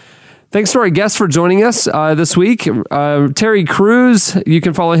 Thanks to our guests for joining us this week. Terry Crews, you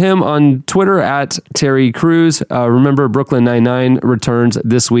can follow him on Twitter at Terry Crews. Remember, Brooklyn Nine-Nine returns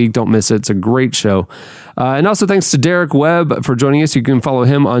this week. Don't miss it. It's a great show. And also thanks to Derek Webb for joining us. You can follow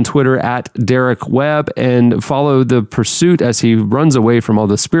him on Twitter at Derek Webb and follow the pursuit as he runs away from all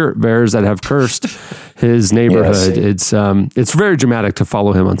the spirit bears that have cursed his neighborhood. Yes. It's very dramatic to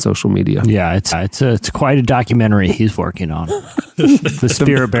follow him on social media. Yeah, it's quite a documentary he's working on. The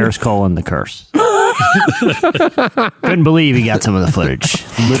spirit bears colon the curse. Couldn't believe he got some of the footage.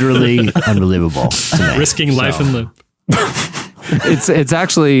 Literally unbelievable. Risking life and limb. It's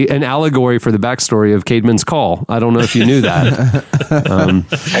actually an allegory for the backstory of Caedmon's Call. I don't know if you knew that.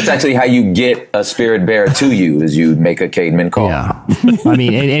 That's actually how you get a spirit bear to you, is you make a Caedmon Call. Yeah. I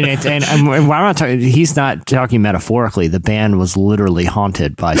mean, and I'm not talking, he's not talking metaphorically. The band was literally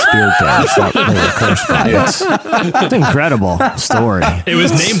haunted by spirit bears that they were cursed by. It's an incredible story. It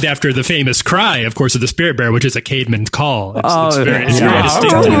was named after the famous cry, of course, of the spirit bear, which is a Caedmon's Call. It's very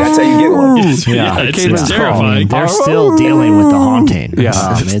distinctive. That's how you get one. It's terrifying. They're still dealing with the haunting.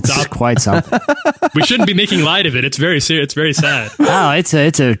 Yeah, it's quite something. We shouldn't be making light of it. It's very serious. It's very sad. Oh, it's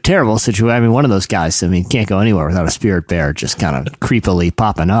a terrible situation. I mean, one of those guys, can't go anywhere without a spirit bear just kind of creepily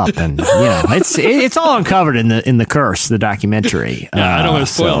popping up, and it's all uncovered in the Curse, the documentary. Yeah, I don't want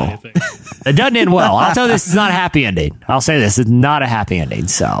to spoil anything. It doesn't end well. I'll tell you, this is not a happy ending. I'll say this is not a happy ending.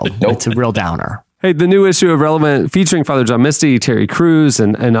 So it's a real downer. Hey, the new issue of Relevant featuring Father John Misty, Terry Crews,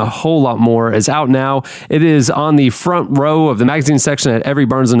 and a whole lot more is out now. It is on the front row of the magazine section at every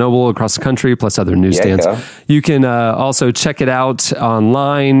Barnes & Noble across the country, plus other newsstands. Yeah. You can also check it out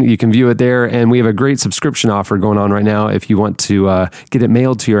online. You can view it there, and we have a great subscription offer going on right now. If you want to get it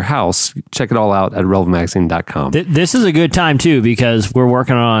mailed to your house, check it all out at relevantmagazine.com. This is a good time, too, because we're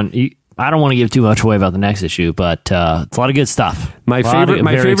working on... I don't want to give too much away about the next issue, but it's a lot of good stuff. My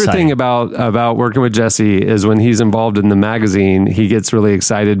favorite thing about working with Jesse is when he's involved in the magazine, he gets really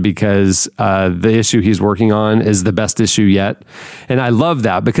excited because the issue he's working on is the best issue yet, and I love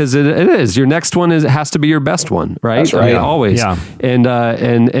that because it is. Your next one has to be your best one, right? That's right. I mean, always. Yeah. And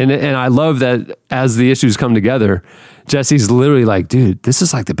I love that as the issues come together, Jesse's literally like, dude, this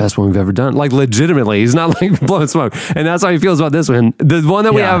is like the best one we've ever done. Like legitimately, he's not like blowing smoke. And that's how he feels about this one. The one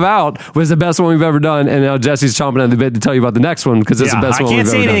that we have out was the best one we've ever done. And now Jesse's chomping at the bit to tell you about the next one because it's the best one we've ever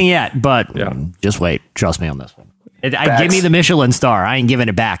done. I can't say anything yet, but just wait. Trust me on this one. Give me the Michelin star. I ain't giving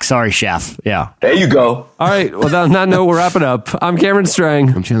it back. Sorry, chef. Yeah. There you go. All right. Well, on that note, we're wrapping up. I'm Cameron Strang.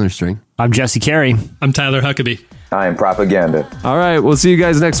 I'm Chandler String. I'm Jesse Carey. I'm Tyler Huckabee. I am Propaganda. All right. We'll see you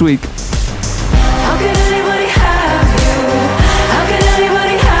guys next week. How could anybody have you? How could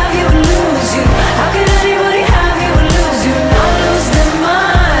anybody have you and lose you? How could anybody have you and lose you? Not lose their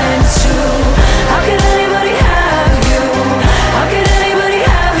minds too. How could anybody have you? How could anybody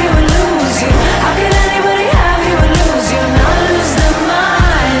have you and lose you? How could anybody have you and lose you? Not lose their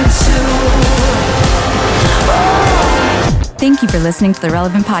minds too. Thank you for listening to the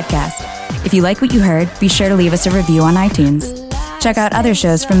Relevant Podcast. If you like what you heard, be sure to leave us a review on iTunes. Check out other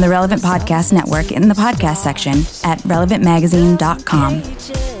shows from the Relevant Podcast Network in the podcast section at relevantmagazine.com.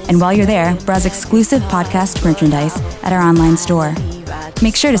 And while you're there, browse exclusive podcast merchandise at our online store.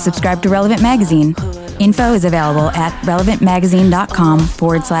 Make sure to subscribe to Relevant Magazine. Info is available at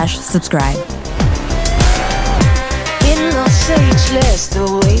relevantmagazine.com/subscribe. In Los Angeles, the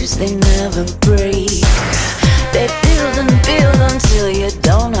waves they never break. They build and build until you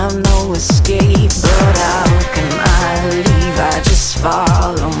don't have no escape. But how can I leave? I just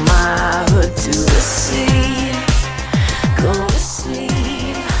follow my hood to the sea. Go to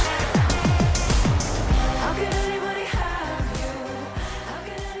sleep. How can anybody have you? How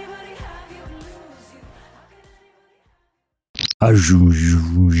can anybody have you and lose you?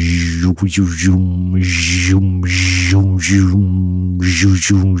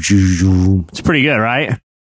 It's pretty good, right?